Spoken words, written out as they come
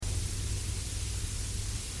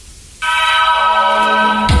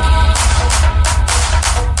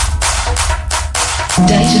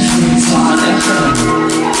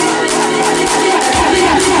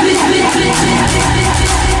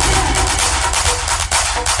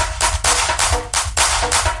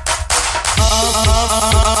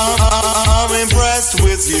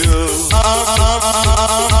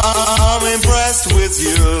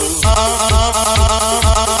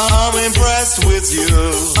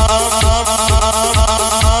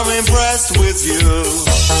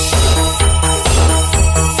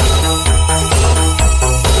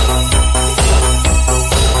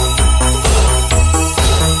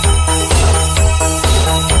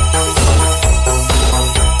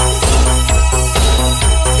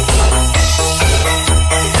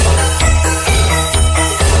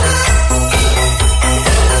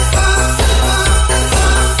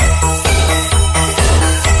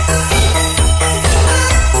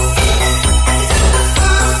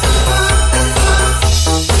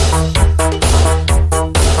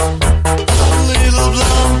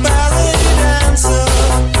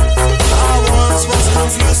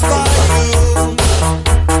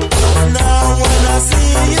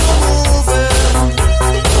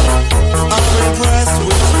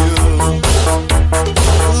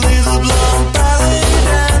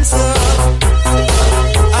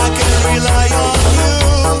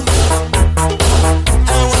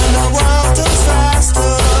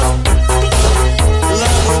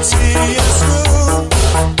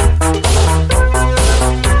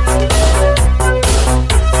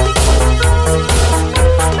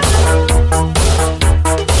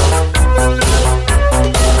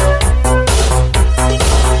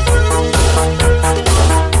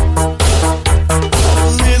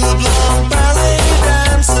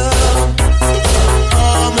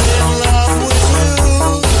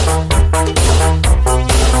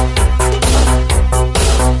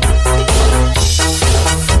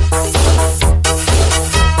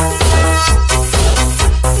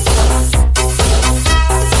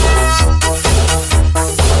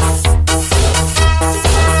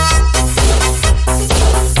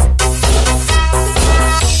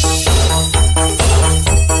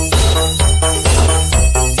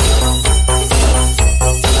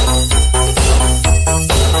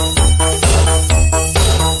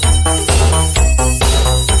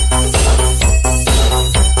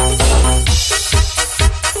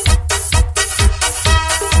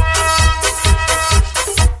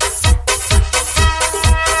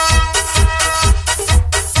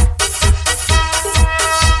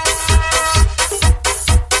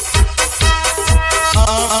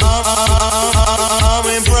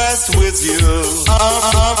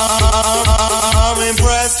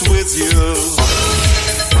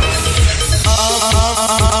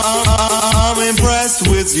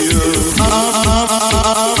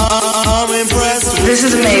This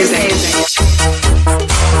is amazing.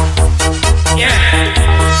 Yeah.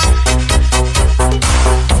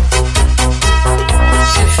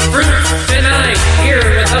 It's Fruit tonight here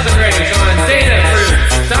with ovenrake on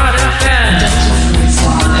datafruits.fm.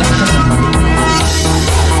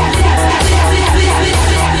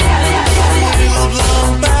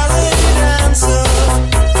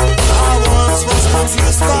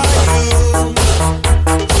 Confused by you.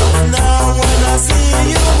 Now when I see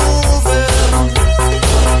you moving,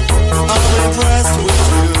 I'm impressed with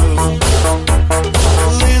you.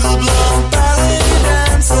 Little blonde ballet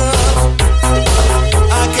dancer,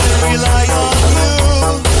 I can rely on you.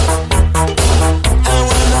 And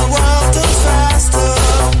when the world turns faster,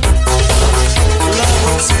 love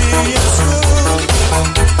will see you through.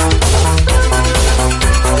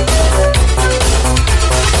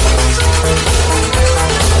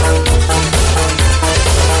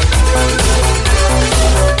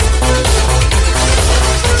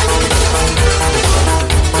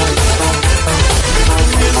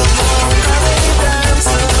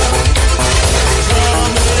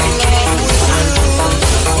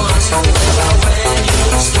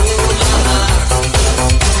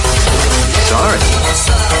 Sorry.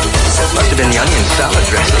 Must have been the onion salad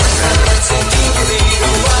dressing.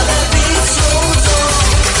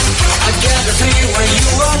 I get a feel when you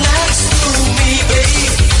are next to me,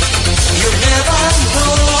 babe. You never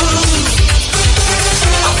know.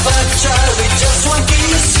 I'm but Charlie, just one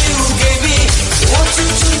kiss you gave me. Want you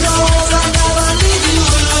to know I'll never leave you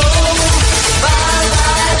alone. Bye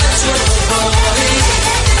bye, that's your boy.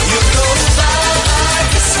 You go bye bye,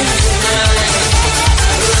 kissing goodnight.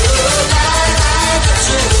 Bye bye, that's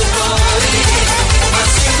your boy. My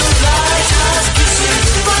single life just kissing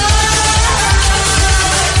goodbye.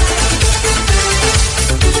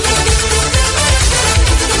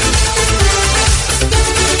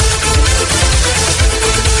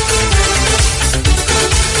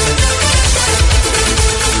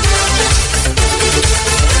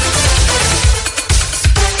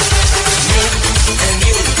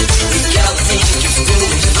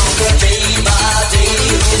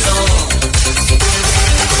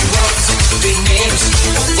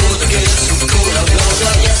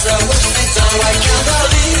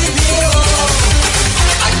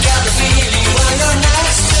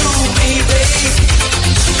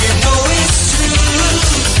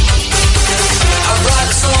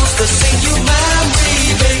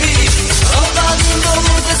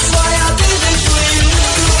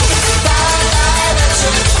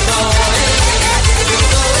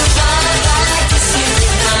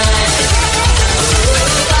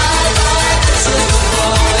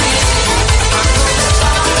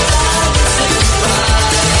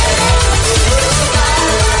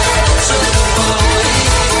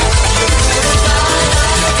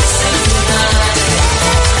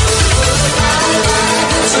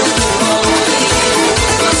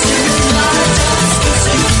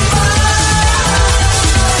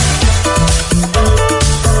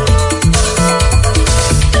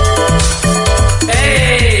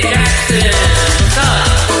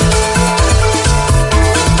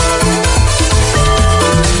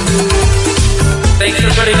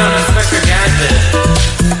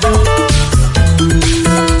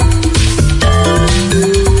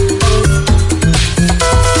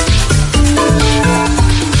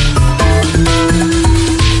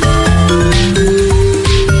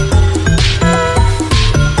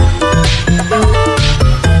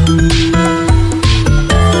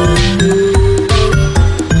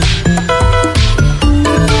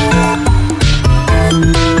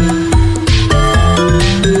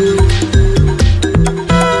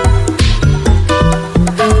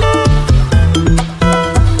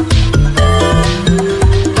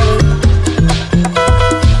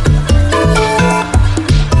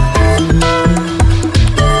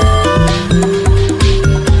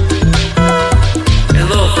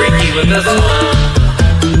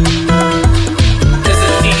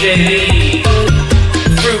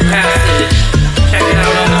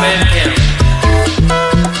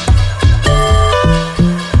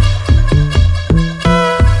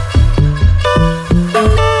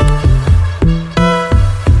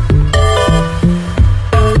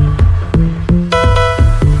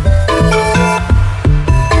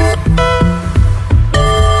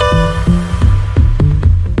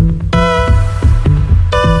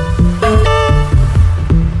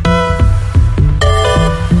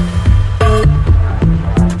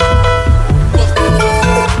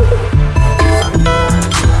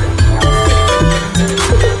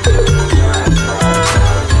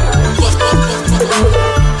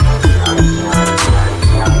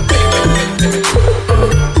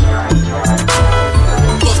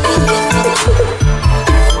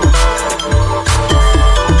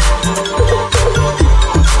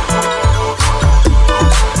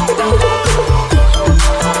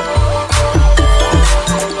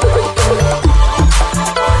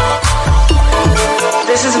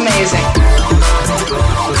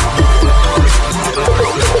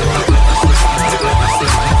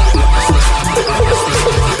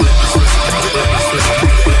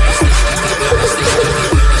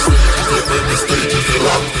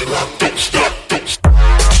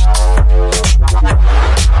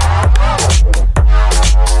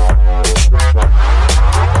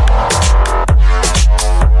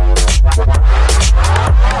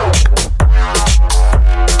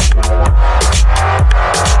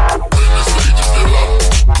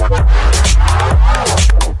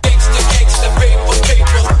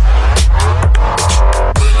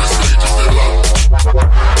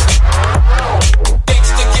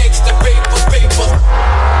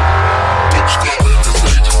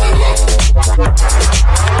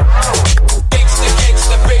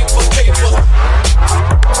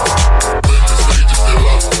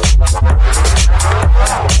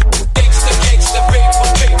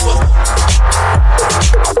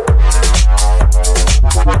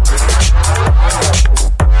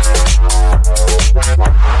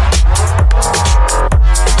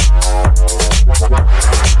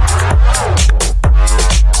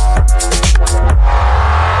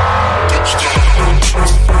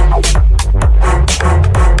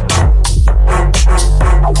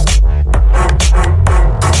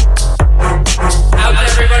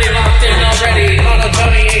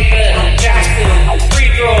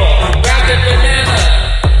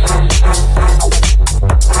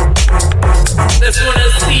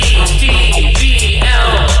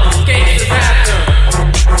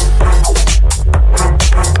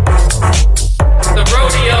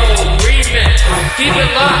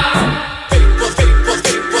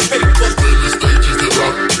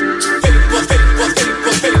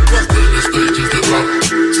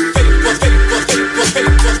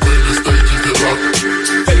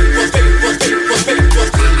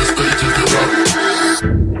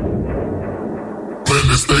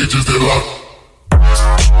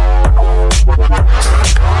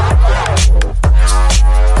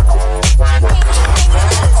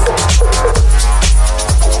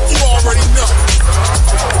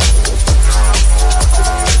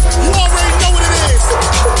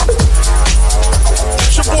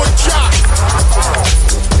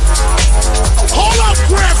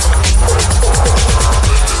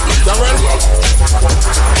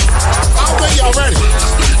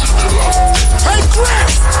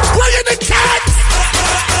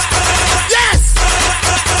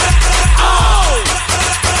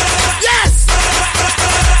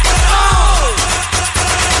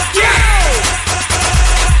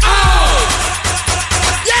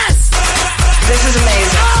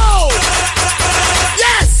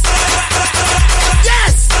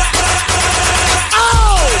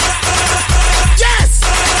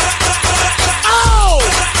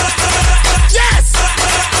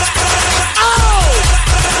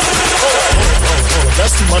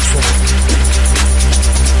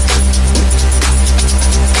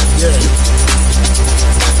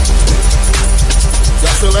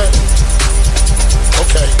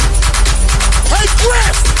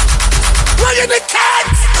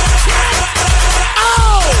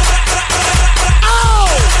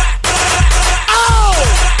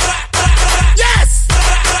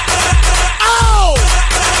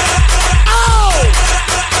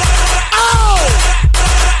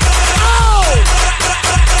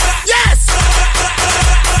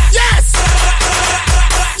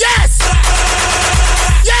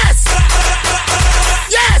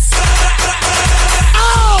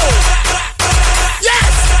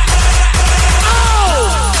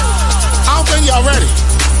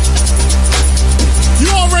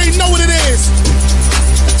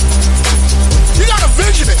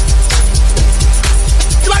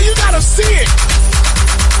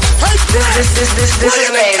 This is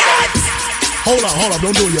amazing. Hold on.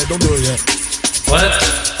 Don't do it yet. What?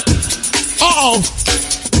 Uh-oh.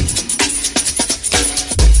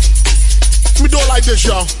 Let me do it like this,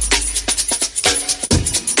 y'all.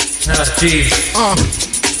 Oh, jeez.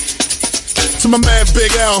 To my man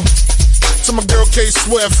Big L. To my girl K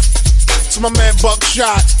Swift. To my man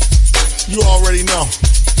Buckshot. You already know.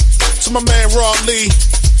 To my man Rob Lee.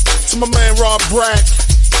 To my man Rob Brack.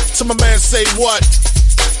 To my man Say What.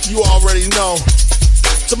 You already know.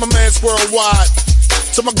 To my man Squirrel Wide.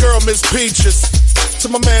 To my girl Miss Peaches. To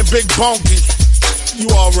my man Big Bonky. You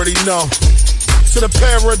already know. To the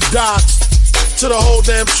Paradox. To the whole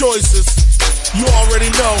damn Choices. You already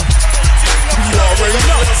know. You already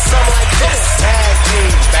know. Something like this. Tag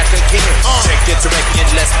team back again. Check it directly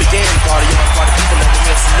and let's begin. Party on, party people, let me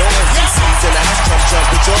hear some noise. DC's in the house, jump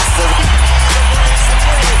with your silver.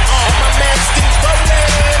 And my man Steve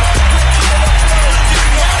Bowling.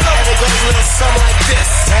 And it goes a little something like this.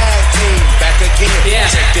 Tag team back again. Yeah.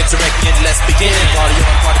 Check it directly and let's begin. Party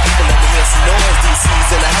on, party people, let me hear some noise. DC's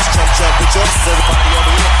in the house, jump with your silver. Party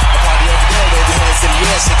over here, a party over there. Wave your hands in the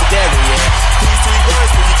air, shake it down, yeah. These three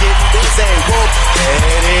words when you get me busy. Whoop, there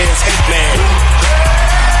it is, hey man.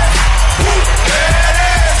 Whoop, there it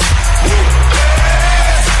is. Whoop, there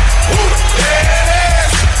it is. Whoop, there it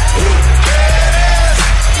is. Whoop, there it is.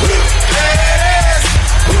 Whoop, there it is.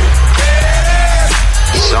 Whoop, there it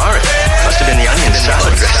is. Sorry, must have been the onion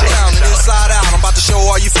salad dressing. Down and inside out, I'm about to show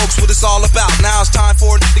all you folks what it's all about. Now it's time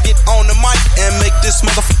for it to get on the mic and make this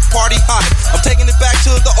motherfucking party hot. I'm taking it back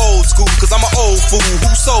to the old school, cause I'm an old fool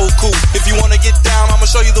who's so cool. If you wanna get down, I'ma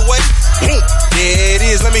show you the way. There it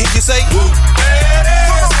is, let me hear you say. Whoop, there it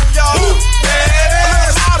is. Y'all. Whoop, there it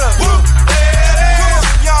is. Louder. Whoop, there it is.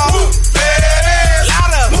 Y'all. Whoop, there it is.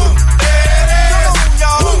 Louder. Whoop, there it is.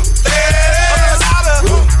 Y'all. Whoop, there it is. Louder.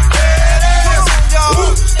 Whoop, there it is. Y'all.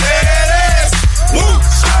 Whoop, there it is. Whoop,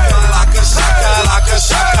 shaka, shaka,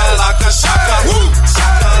 shaka, shaka. Whoop,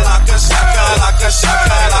 shaka, shaka, shaka,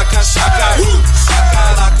 shaka. Whoop, shaka,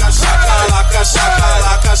 shaka,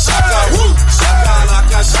 shaka, shaka. Whoop, shaka,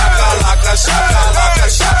 shaka,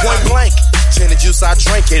 shaka. Point blank, gin and juice I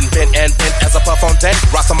drink and bent as I puff on deck.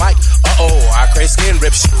 Rock the mic, I crave skin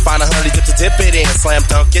rip shit. Find a honey dip to dip it in. Slam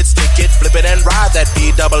dunk it, stick it, flip it and ride that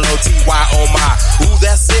B-double-O-T-Y, oh my. Ooh,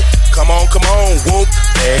 that's it, come on, whoop,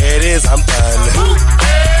 there it is, I'm done. Whoop,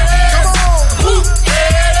 there it is, come on, whoop, there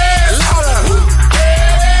it is, louder, whoop, there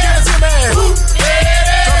it is, give it to me, whoop, there it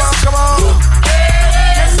is, come on, whoop, there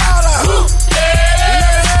it is, louder, whoop, there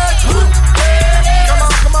it is, whoop, there it is,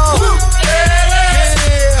 come on, whoop, there it is,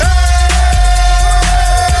 yeah.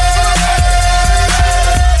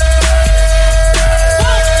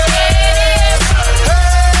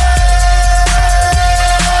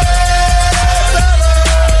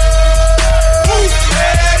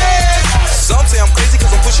 Some say I'm crazy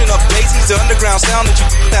cause I'm pushing up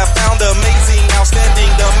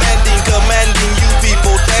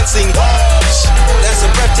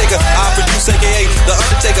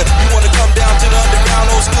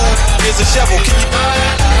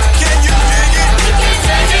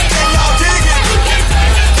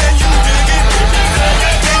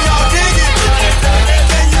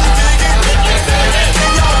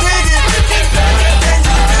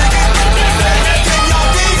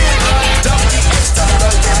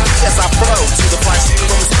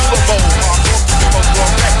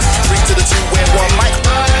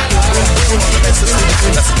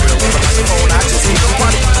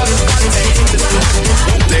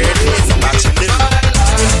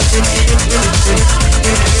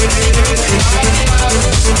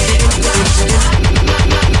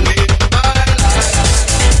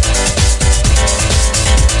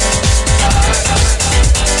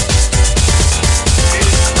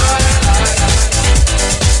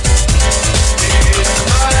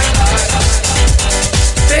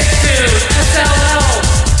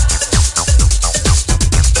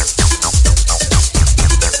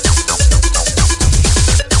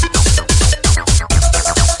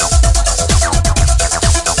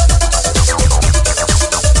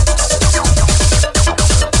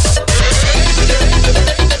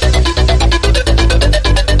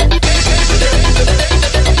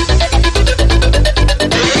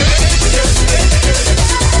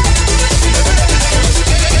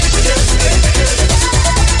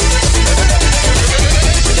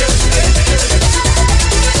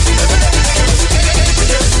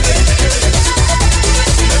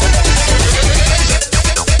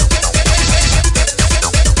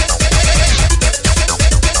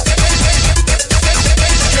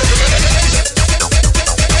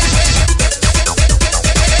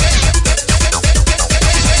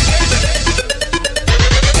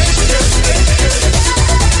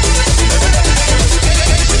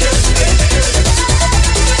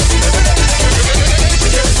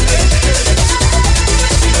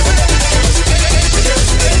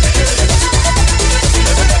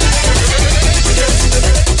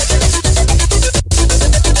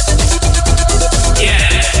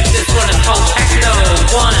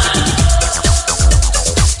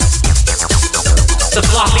The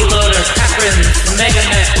floppy loader, Catherine's Mega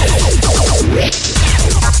Mix.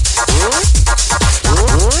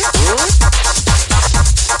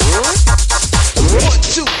 1,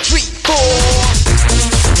 2, 3, 4.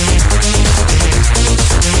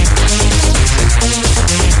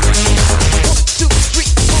 1, 2, 3,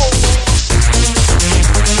 4.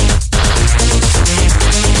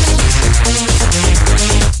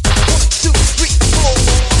 1, 2, 3, 4.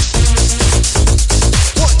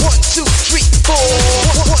 1, 2, 3,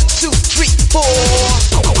 4. 1, 2, 3, 4.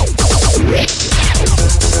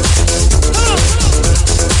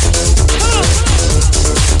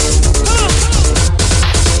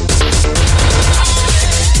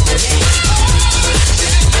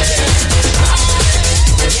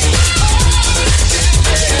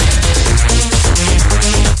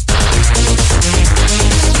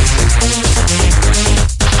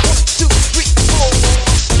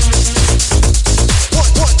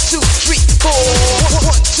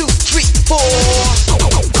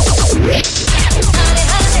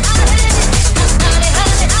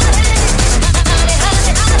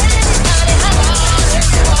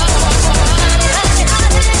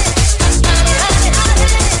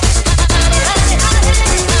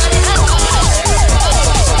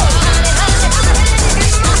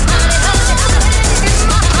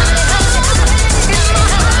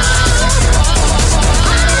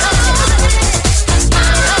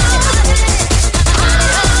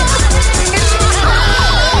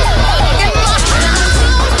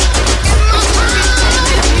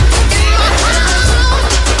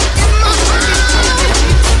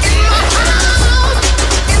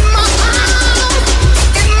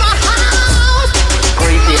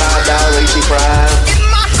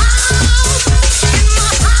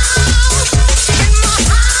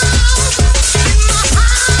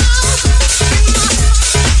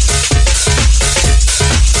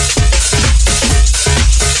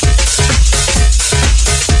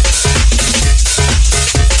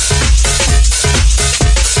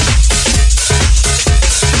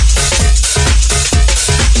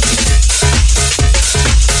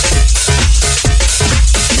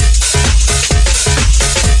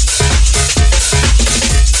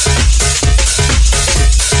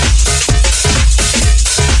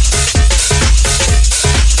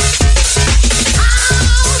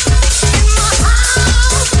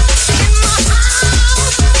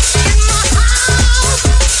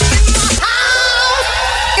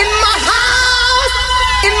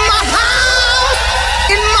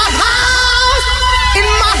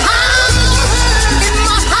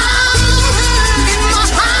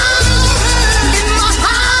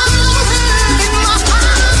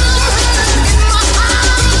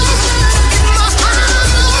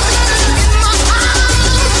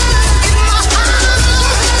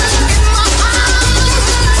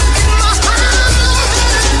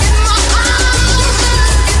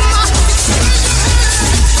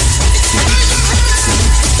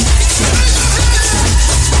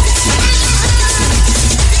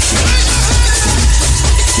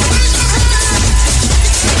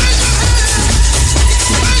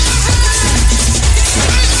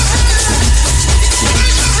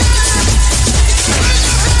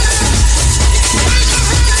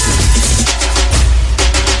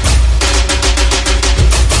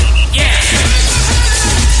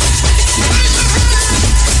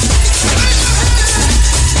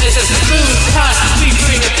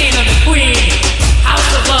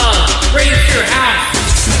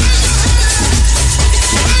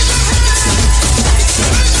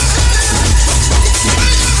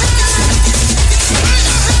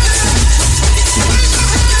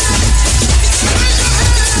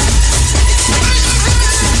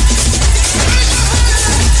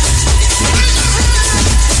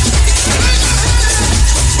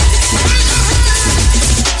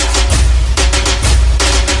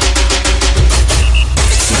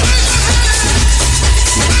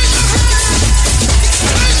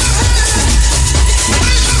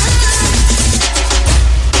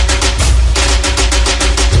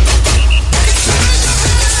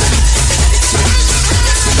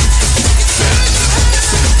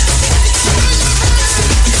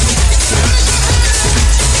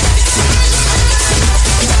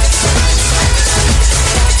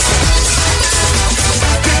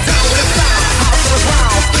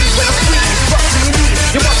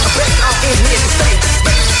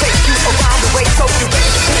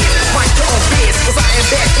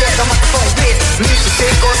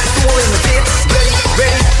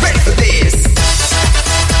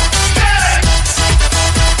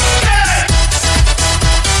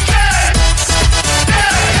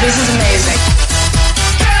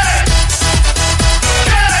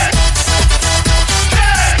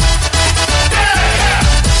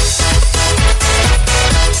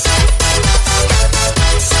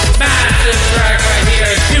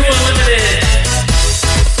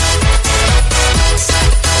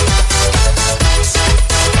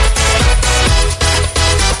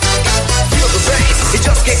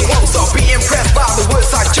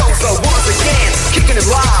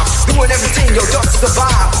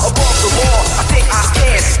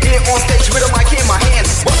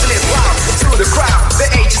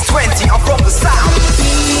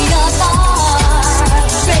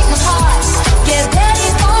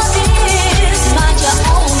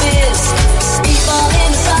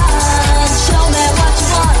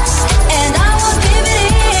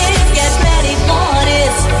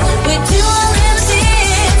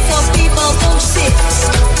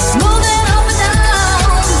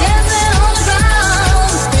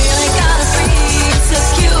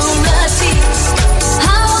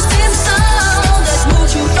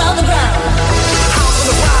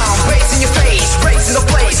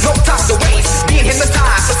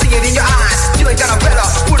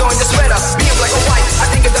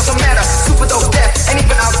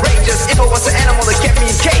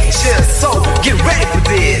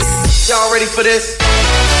 for this?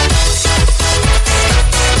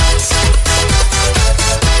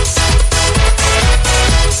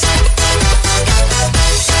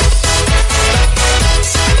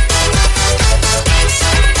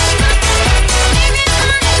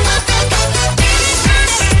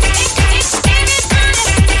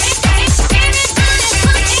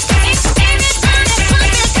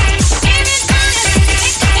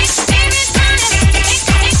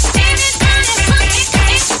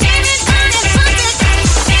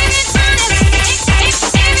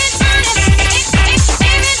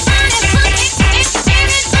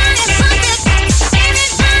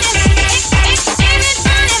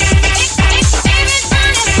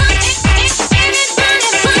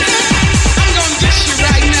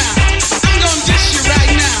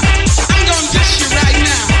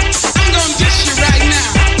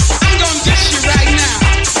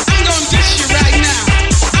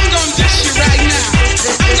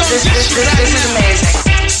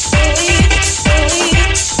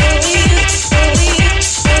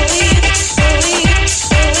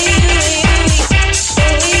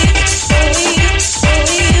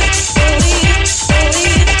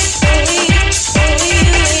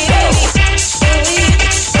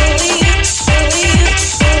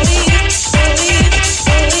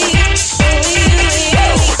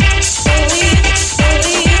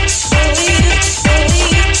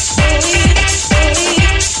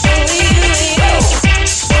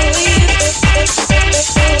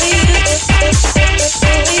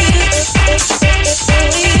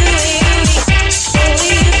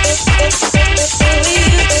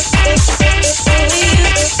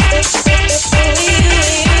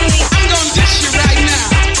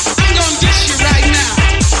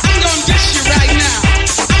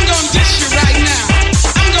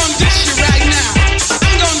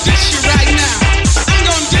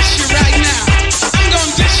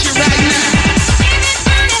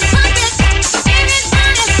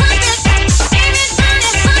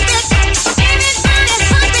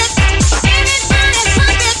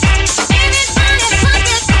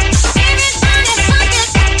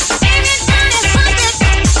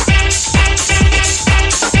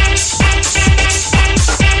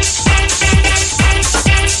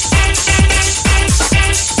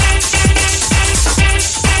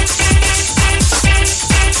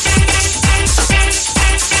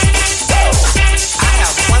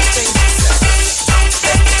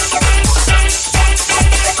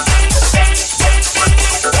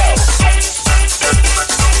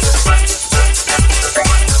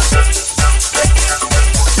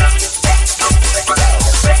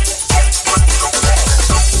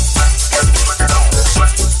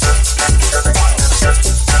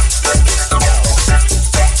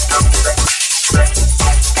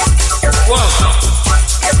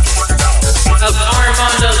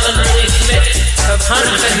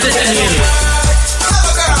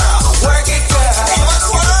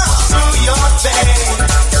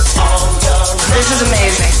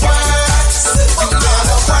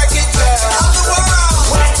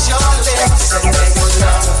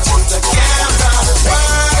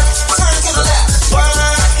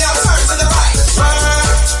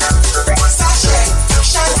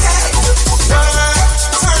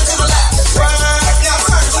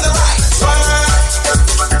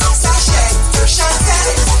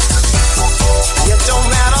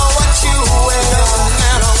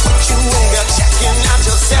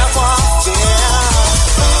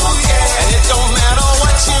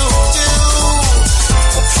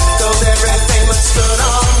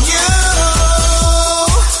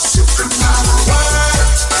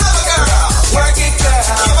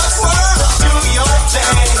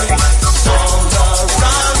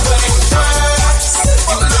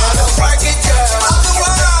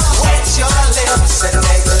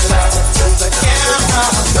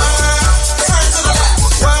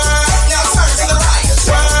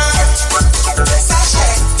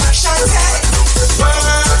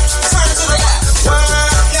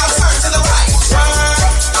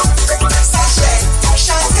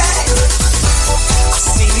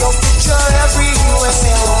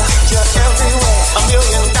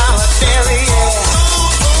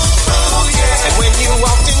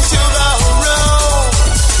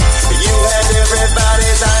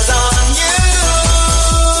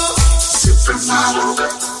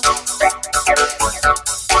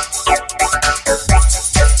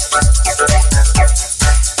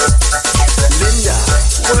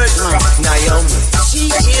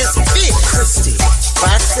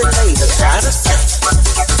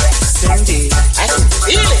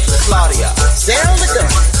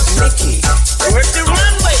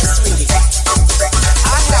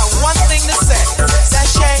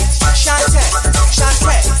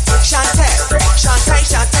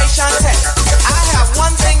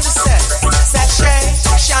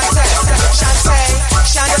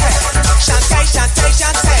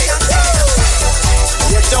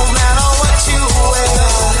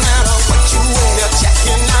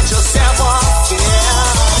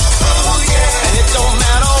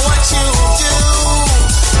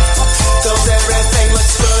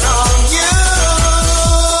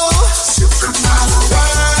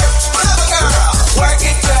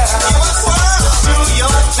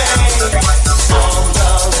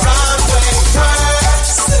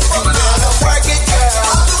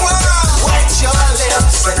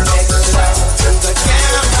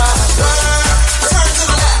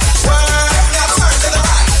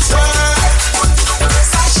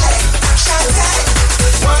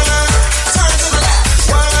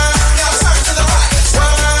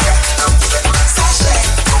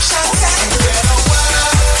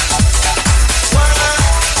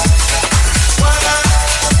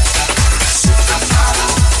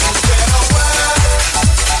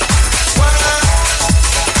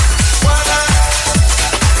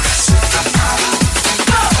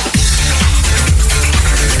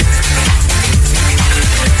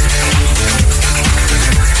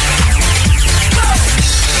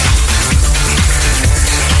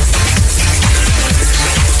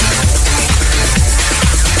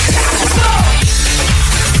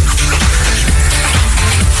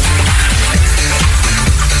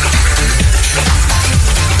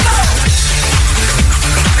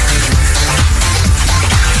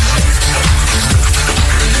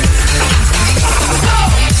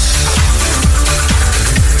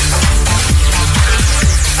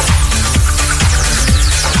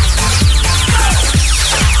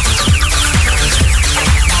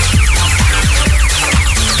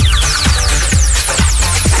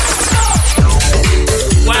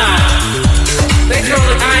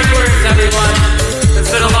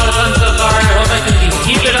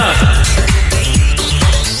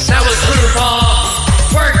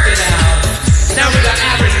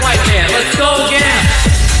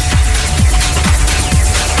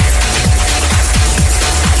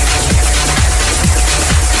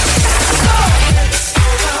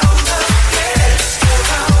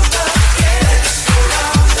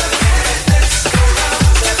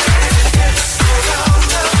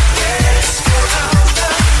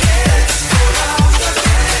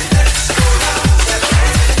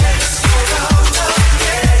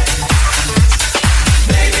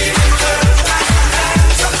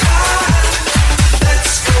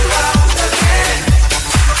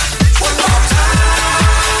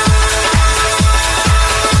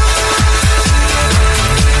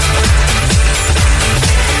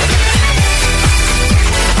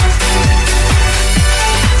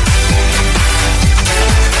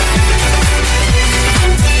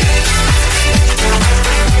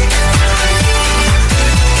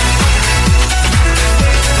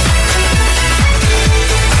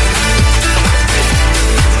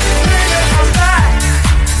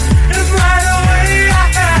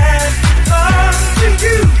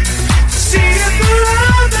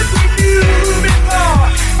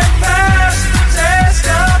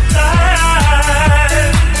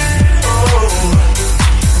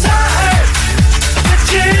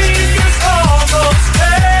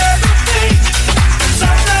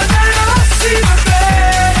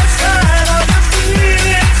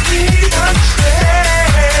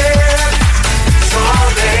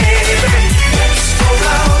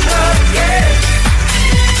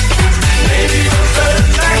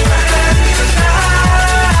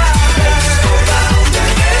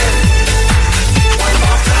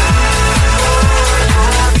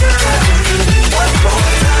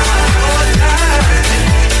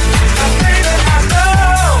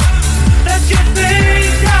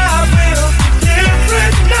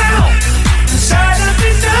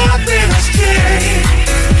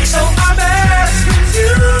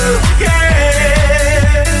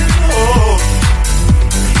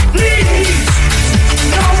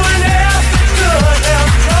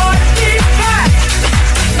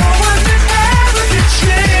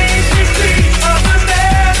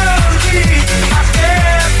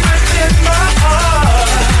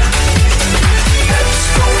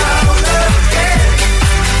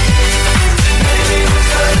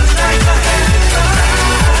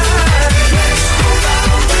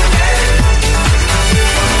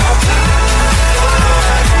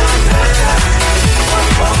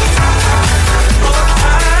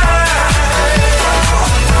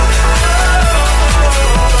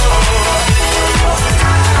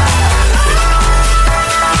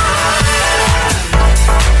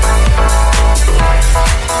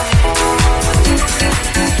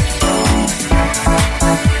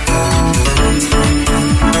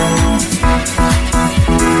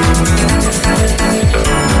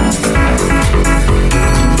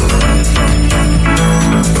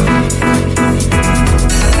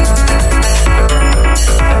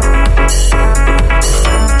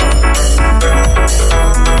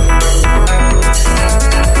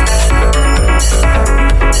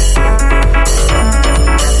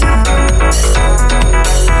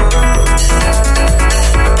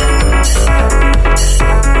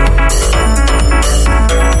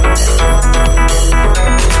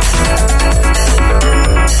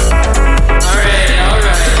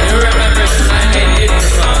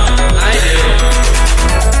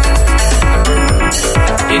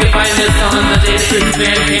 through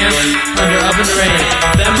Bandcamp under ovenrake,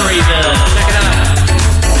 Memoryville. Check it out.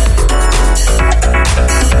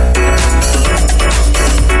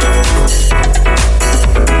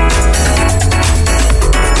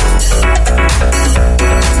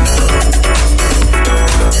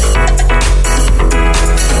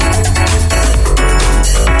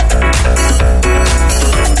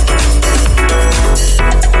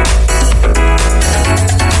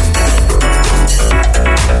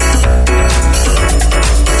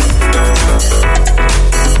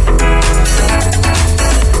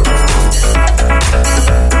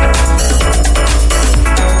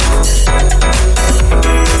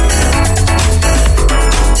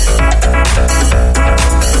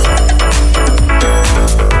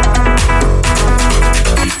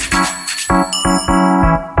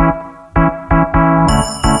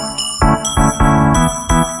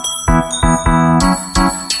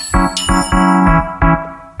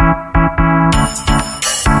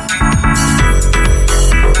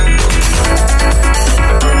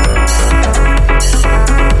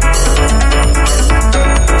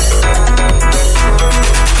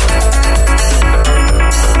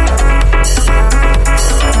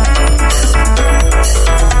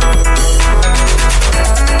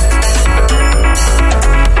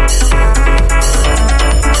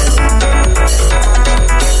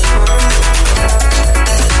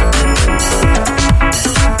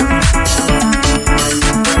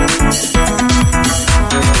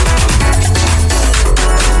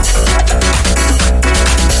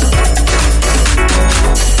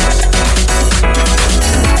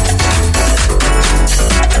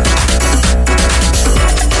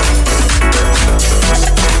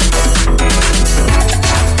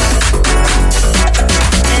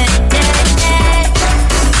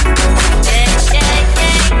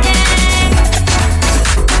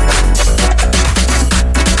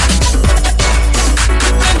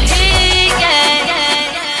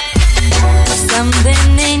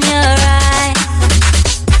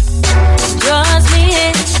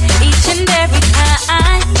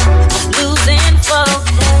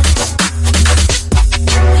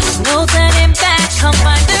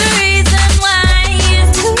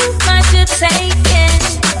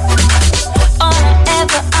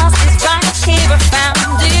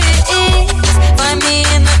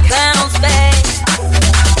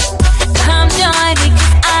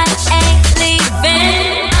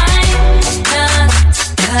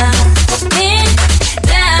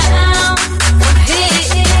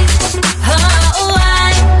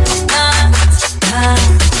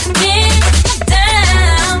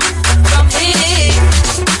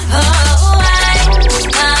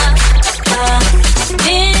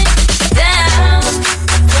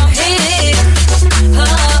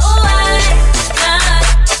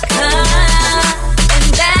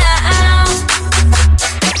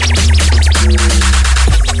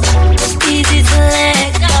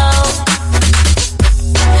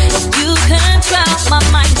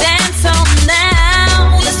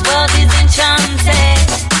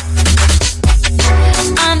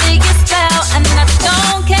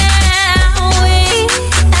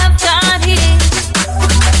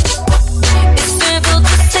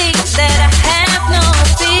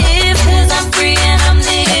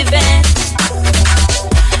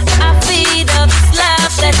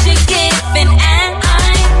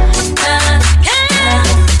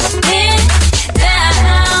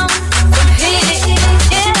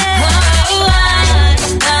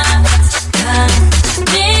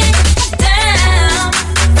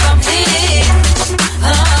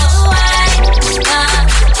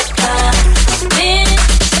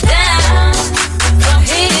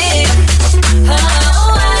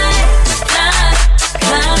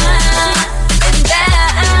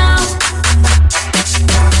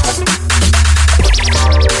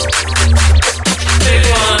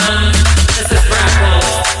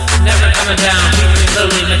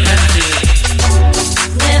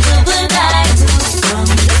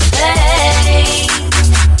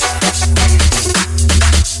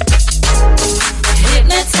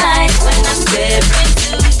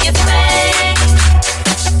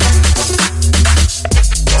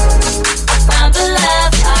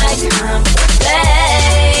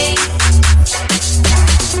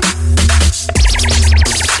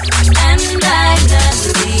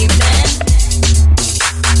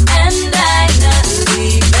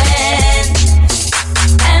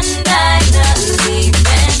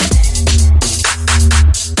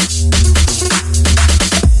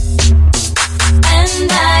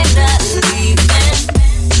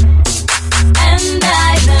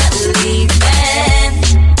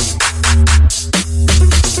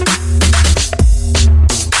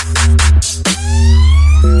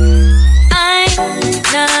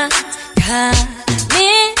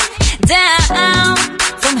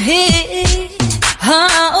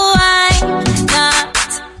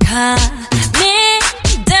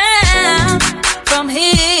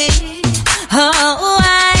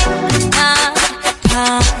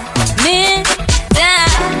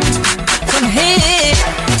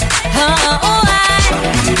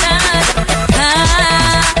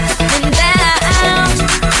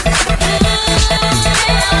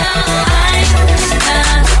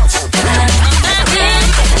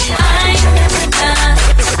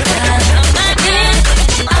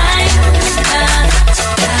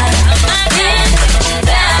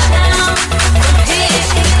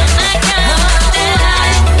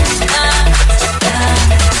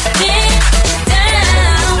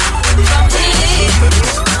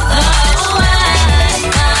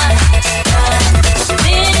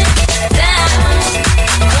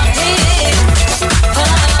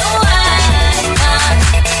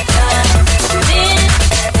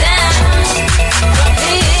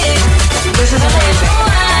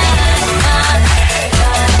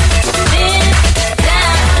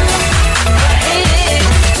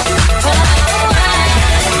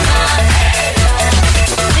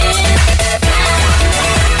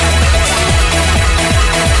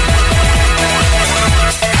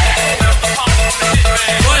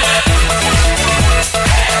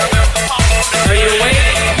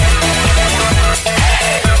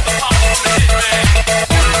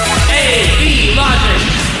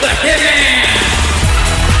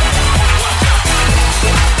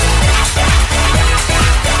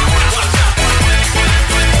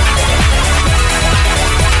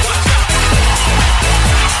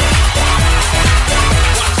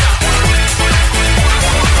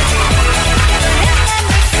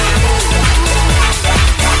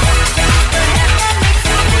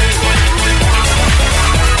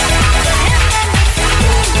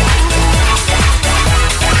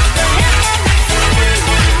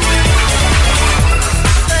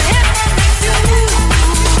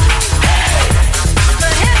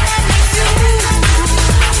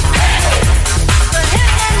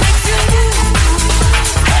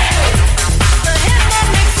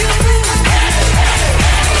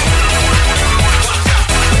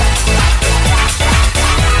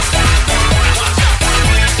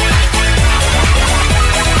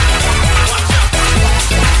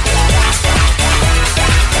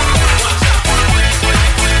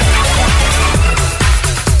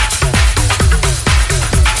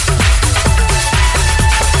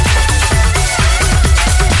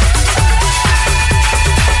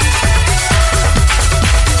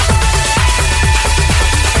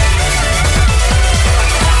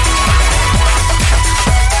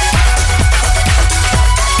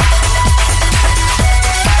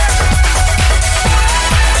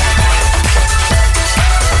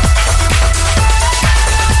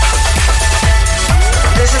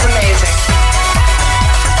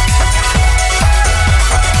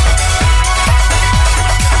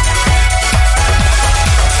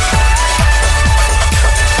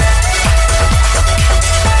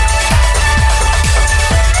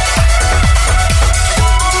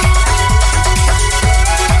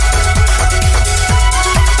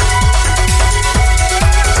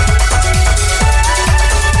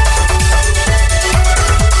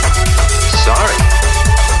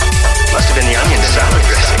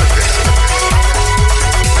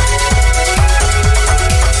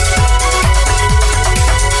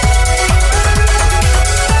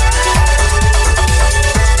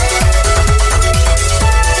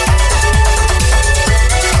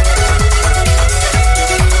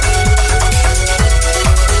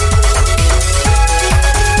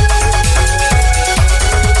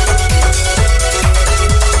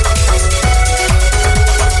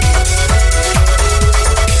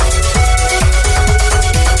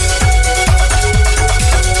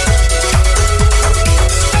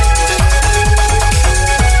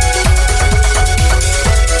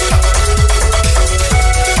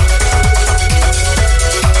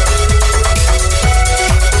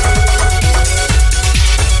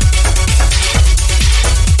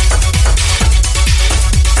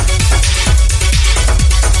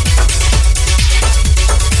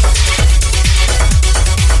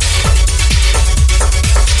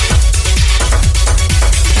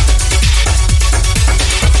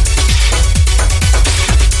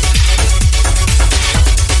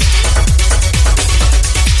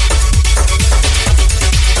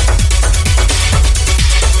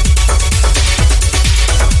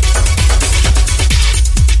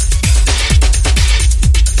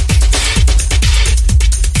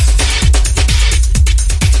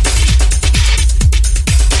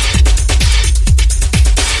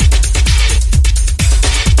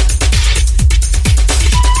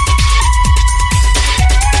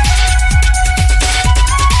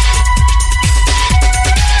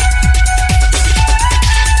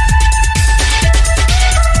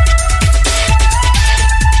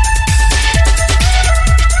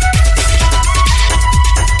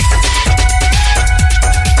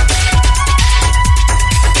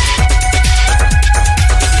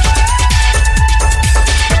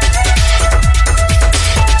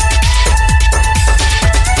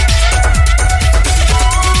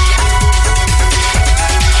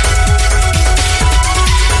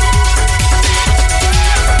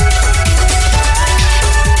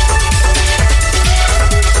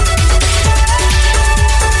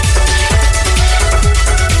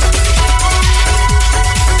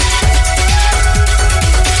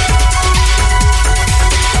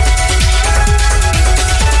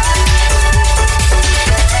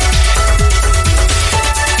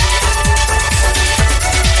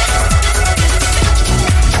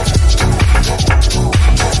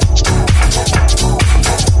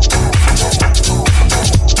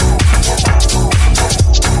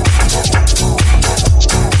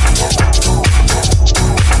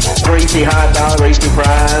 chicken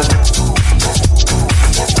fries.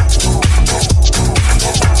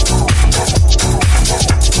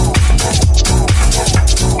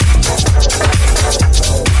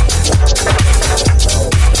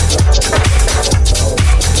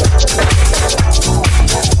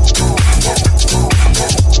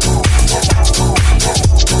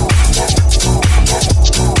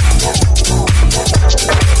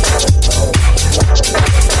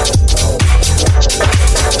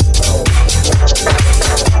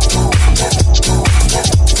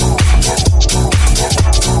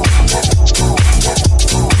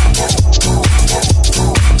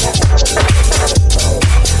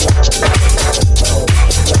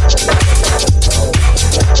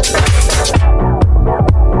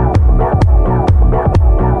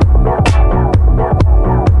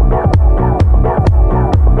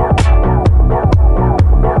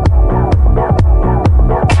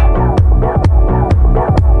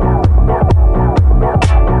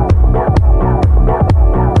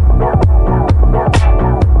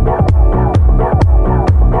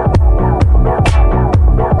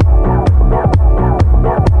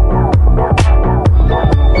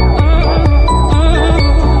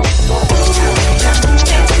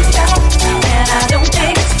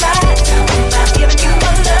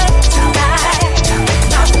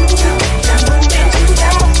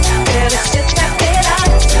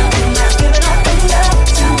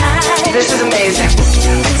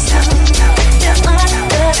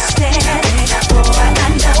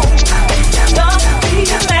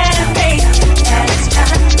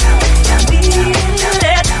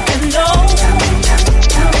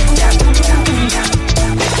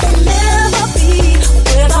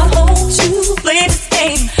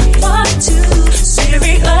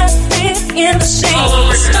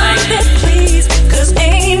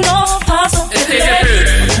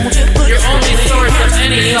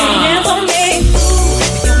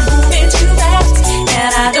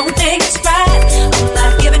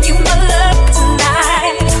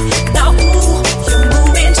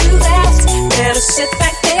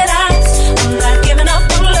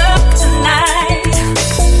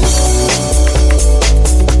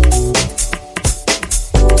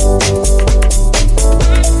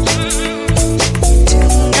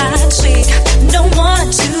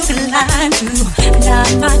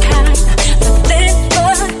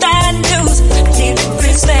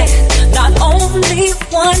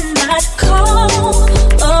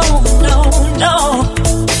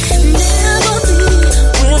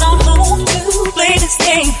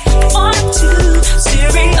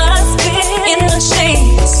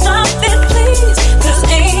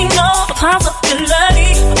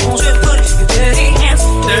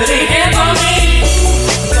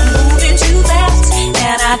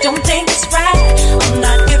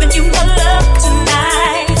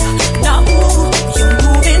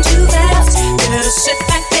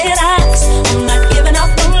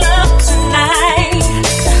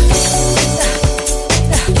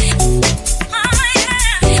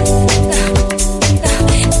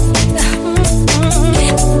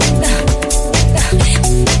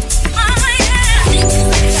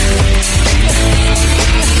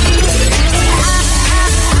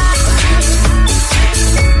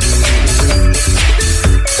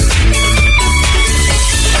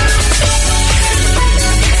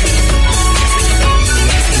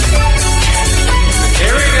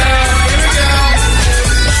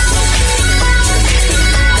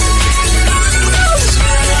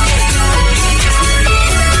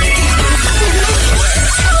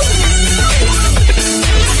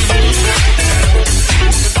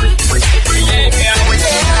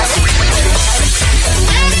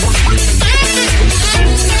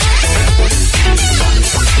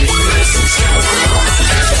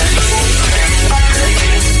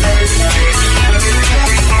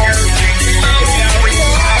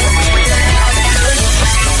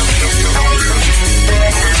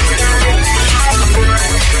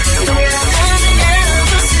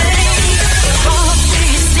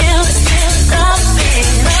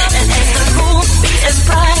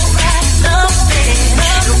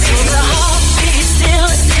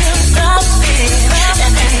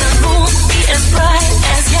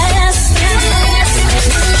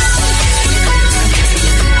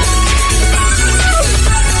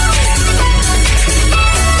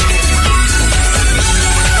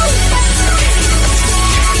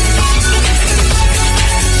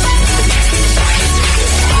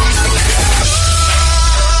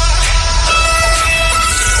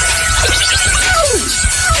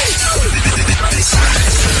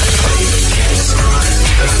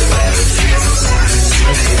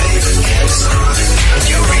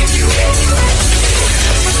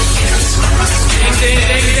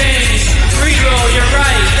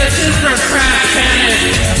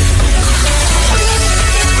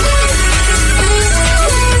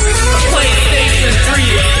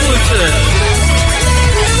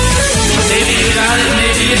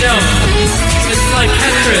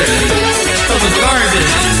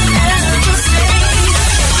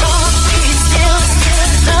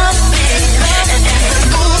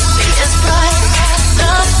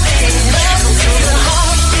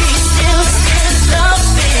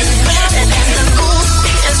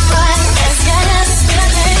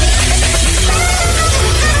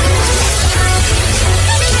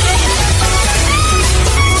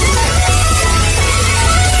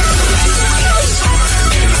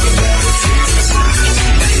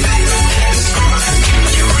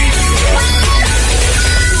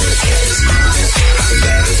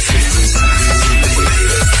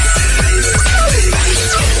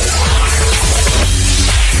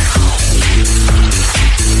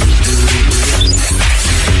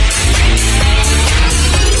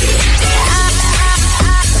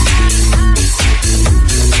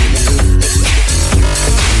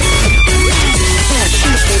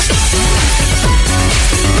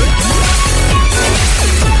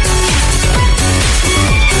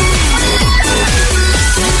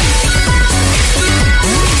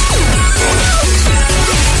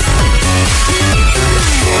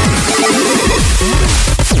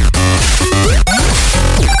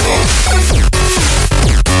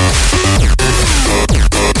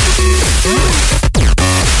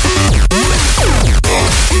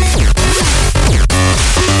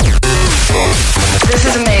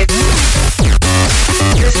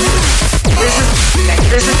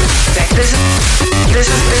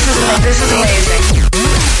 This is amazing.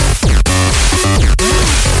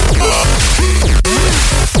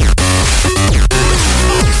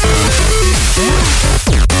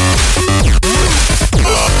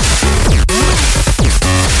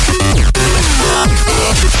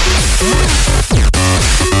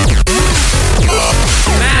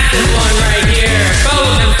 Massive one right here.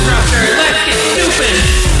 Bows instructor, let's get stupid.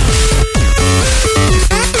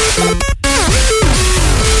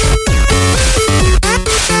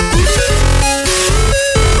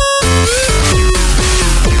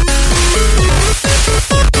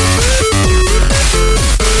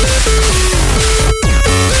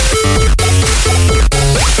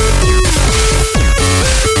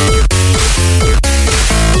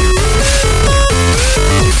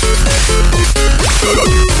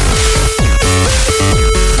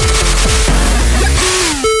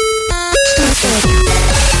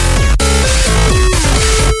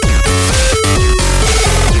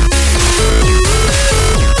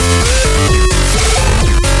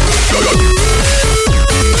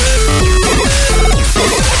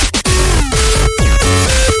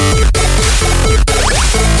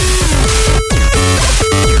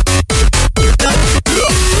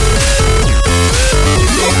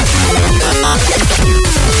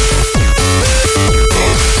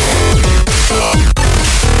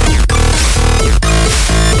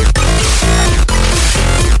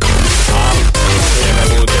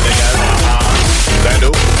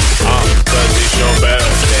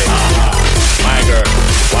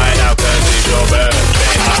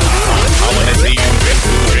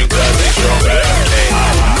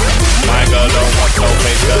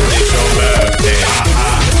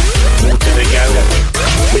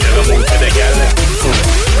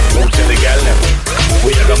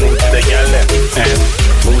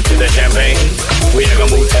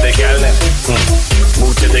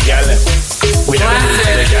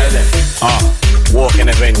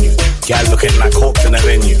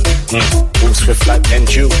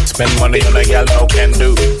 Spend money on a gal, no can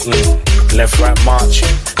do. Left, right, march.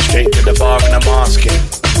 Straight to the bar in a masking.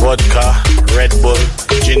 Vodka, Red Bull,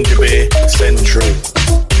 ginger beer, Central.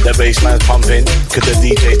 The bassline's pumping, cause the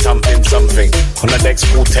DJ's thumping something. On the decks,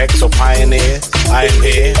 full text or pioneer. I am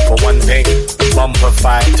here for one thing. Bumper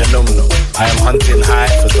fight to num-num. I am hunting high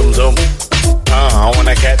for zum-zum. I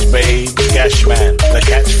wanna catch babe, gash man, the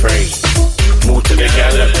catchphrase. Move to the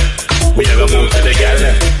gallop. We never move to the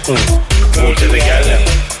gallop. Move to the gallop.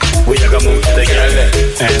 We are gonna move to the gallop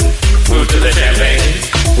and move to the champagne.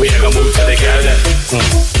 We are gonna move to the gallop.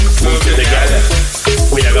 Move to the gallop.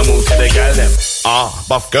 We are gonna move to the gallop.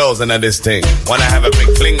 Buff girls into this thing. Wanna have a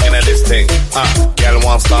big fling into this thing. Gal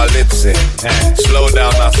want start lipsing. Slow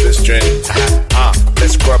down off this string.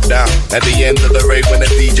 Let's scrub down. At the end of the rave when the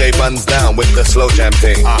DJ buns down with the slow jam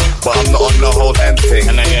thing. But I'm not on the hold hand thing.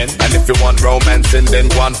 And if you want romancing, then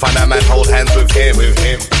go and find a man hold hands with him.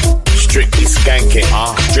 Strictly skanking,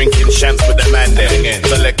 drinking champs with the man there.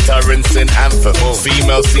 Selector rinsing anthem.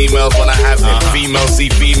 Females wanna have him. Females see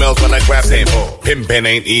females wanna grab him. Pimping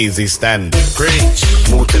ain't easy standing. Preach.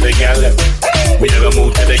 Move to the gallop. We are gonna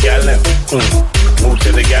move to the gal them. Move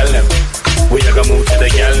to the gal them. We are gonna move to the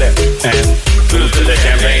gal them. And move to the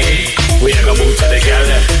champagne. We are gonna move to the gal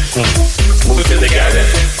them. Move to the gal them.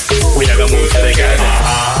 We are gonna move to the gal them.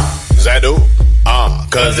 Zadu,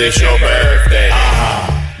 cause it's your birthday.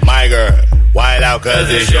 My girl, wild out cause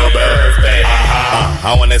it's your birthday.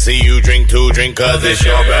 I wanna see you drink cause it's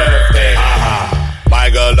your birthday. My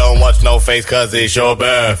girl don't watch no face cause it's your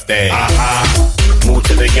birthday. Move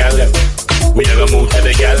to the gallop. We are gonna move to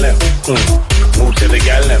the gallop. Move to the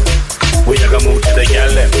gallop. We are gonna move to the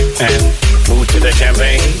gallop. And move to the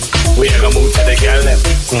champagne. We are gonna move to the gallop.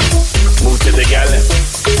 Move to the gallop.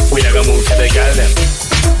 We are gonna move to the gallop.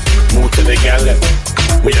 Move to the gallop.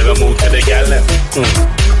 We are gonna move to the gallop.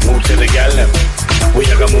 Move to the gallop. We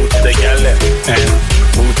are gonna move to the gallop. And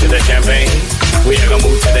move to the champagne. We are gonna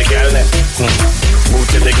move to the gallop. Move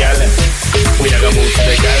to the gallop. We are gonna move to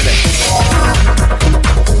the gallop.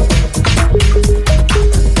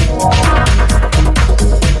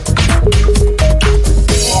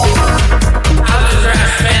 How's the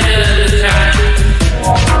trash man this time?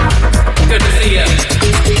 Good to see you.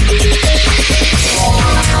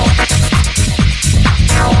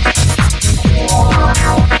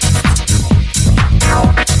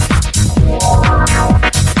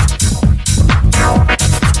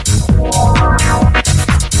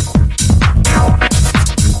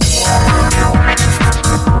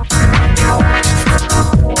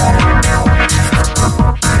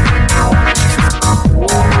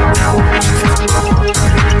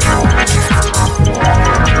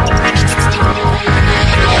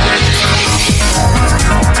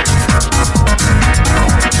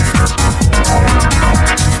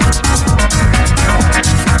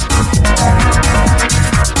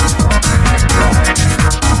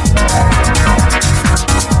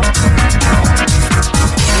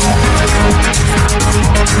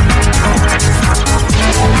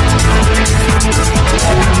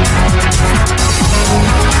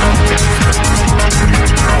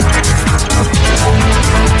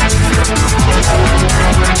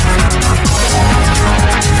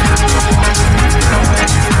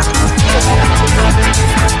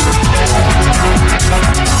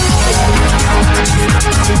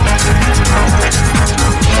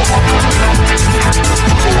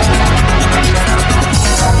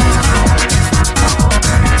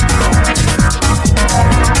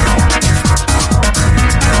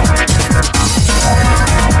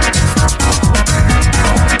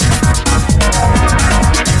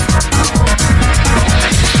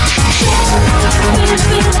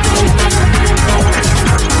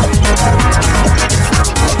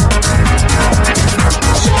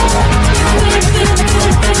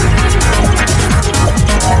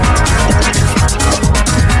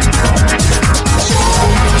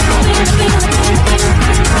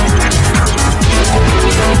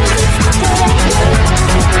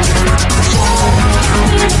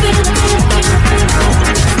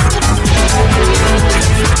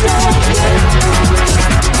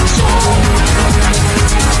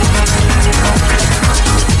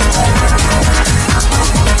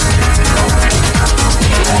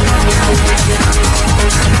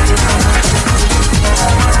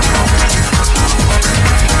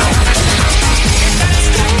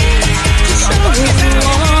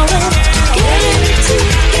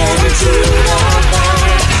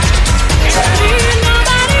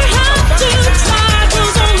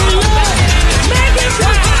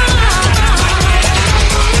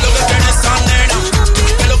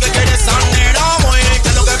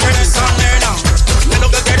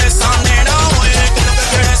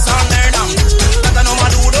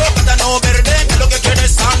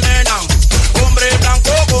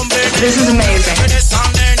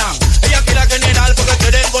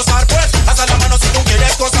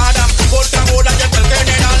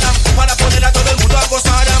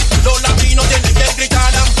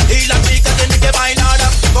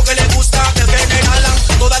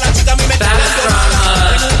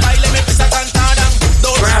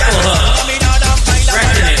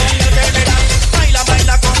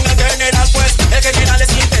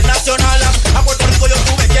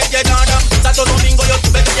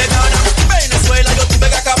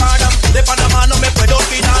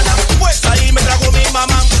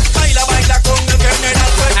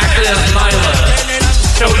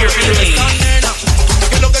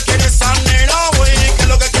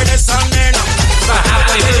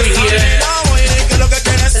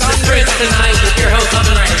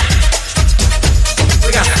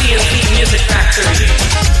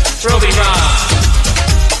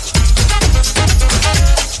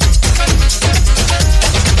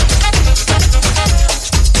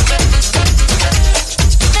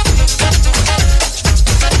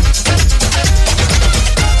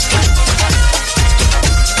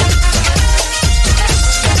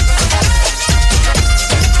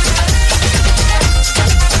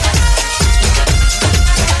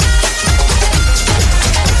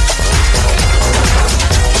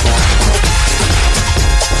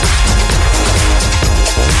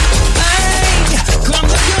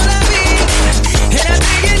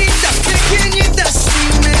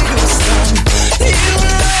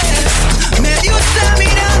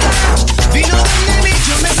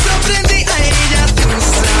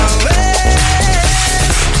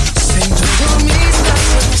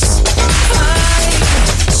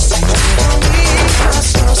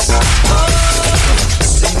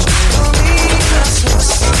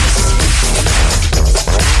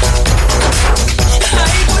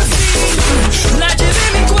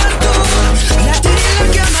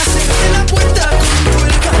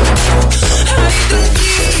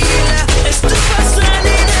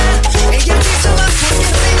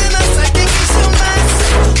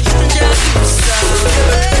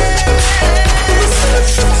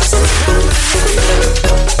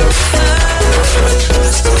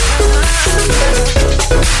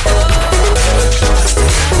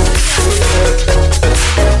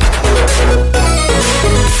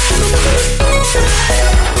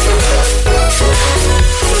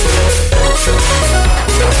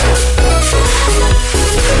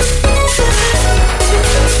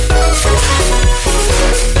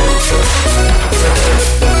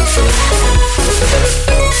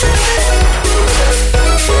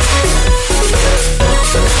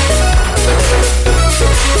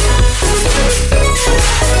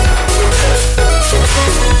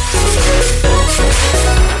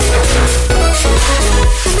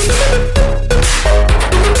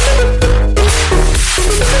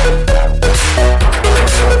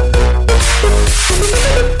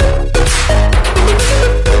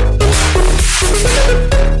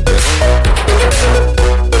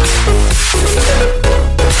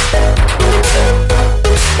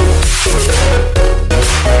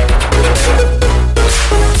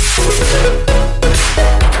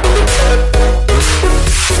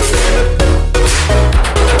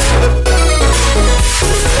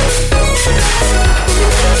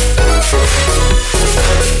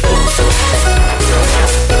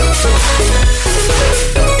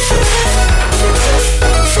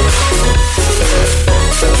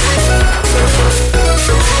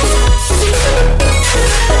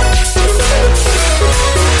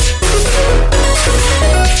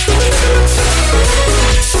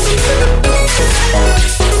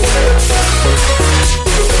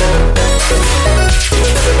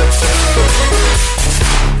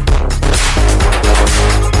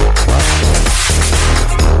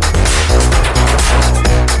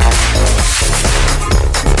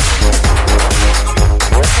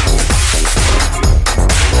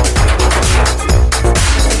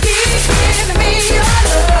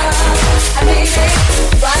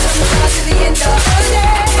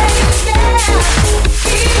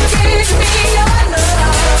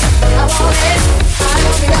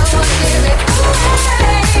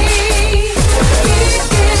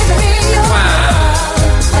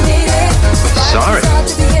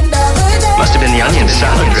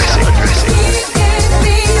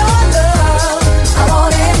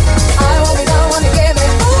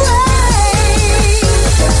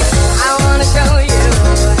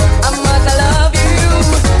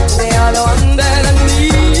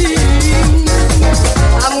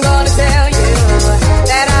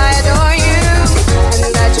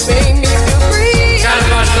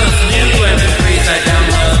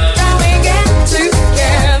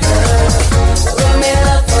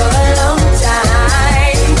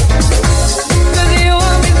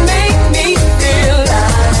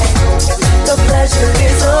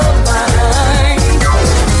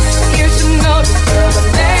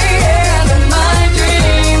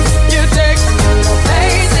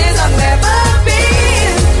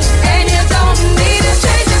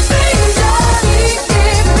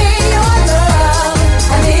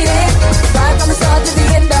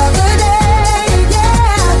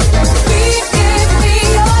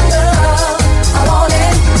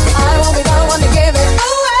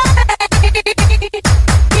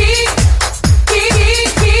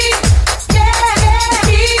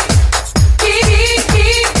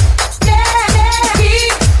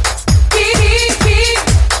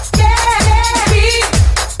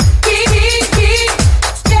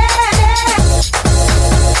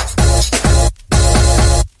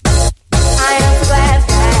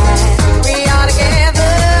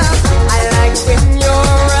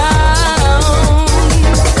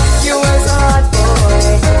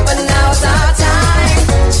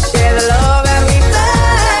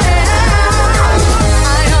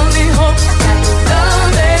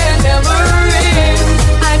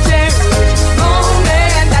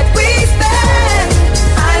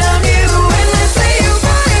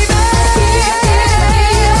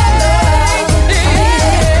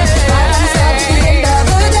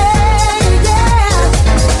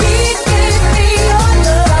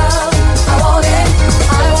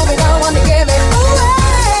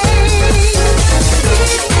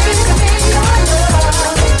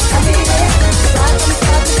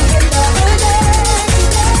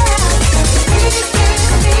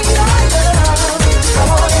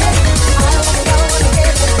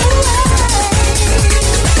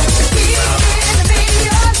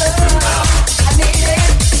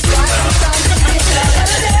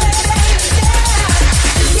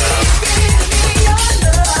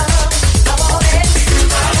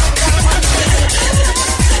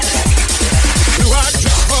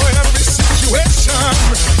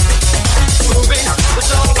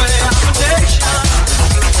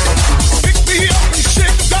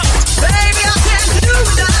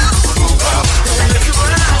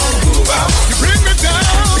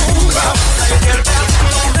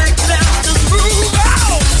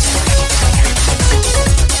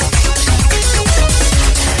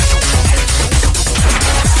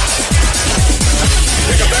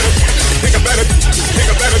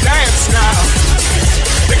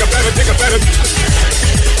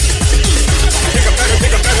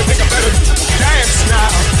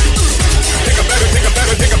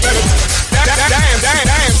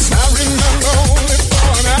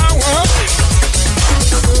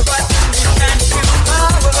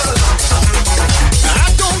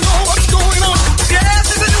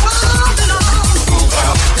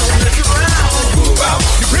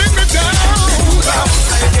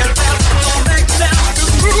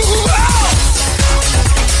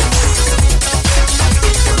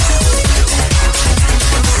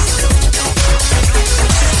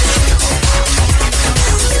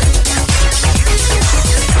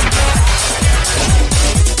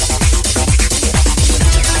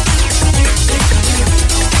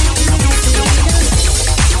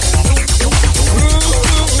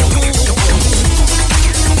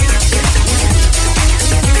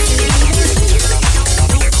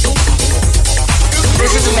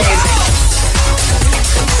 This is amazing.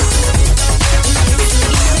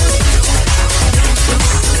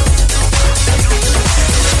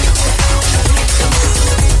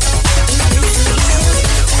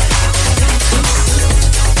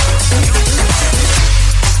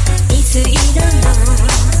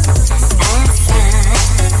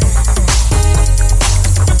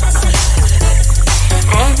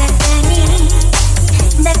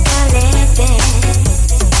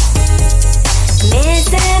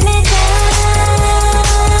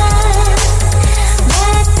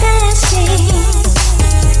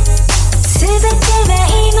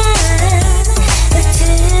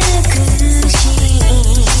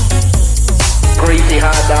 Greasy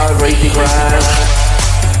hot dog, greasy fries.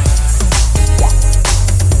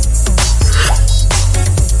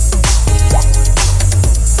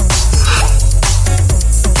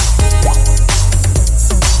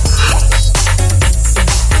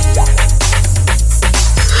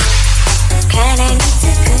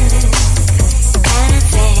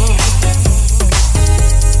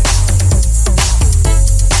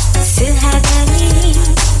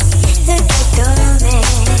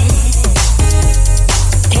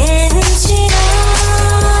 Tension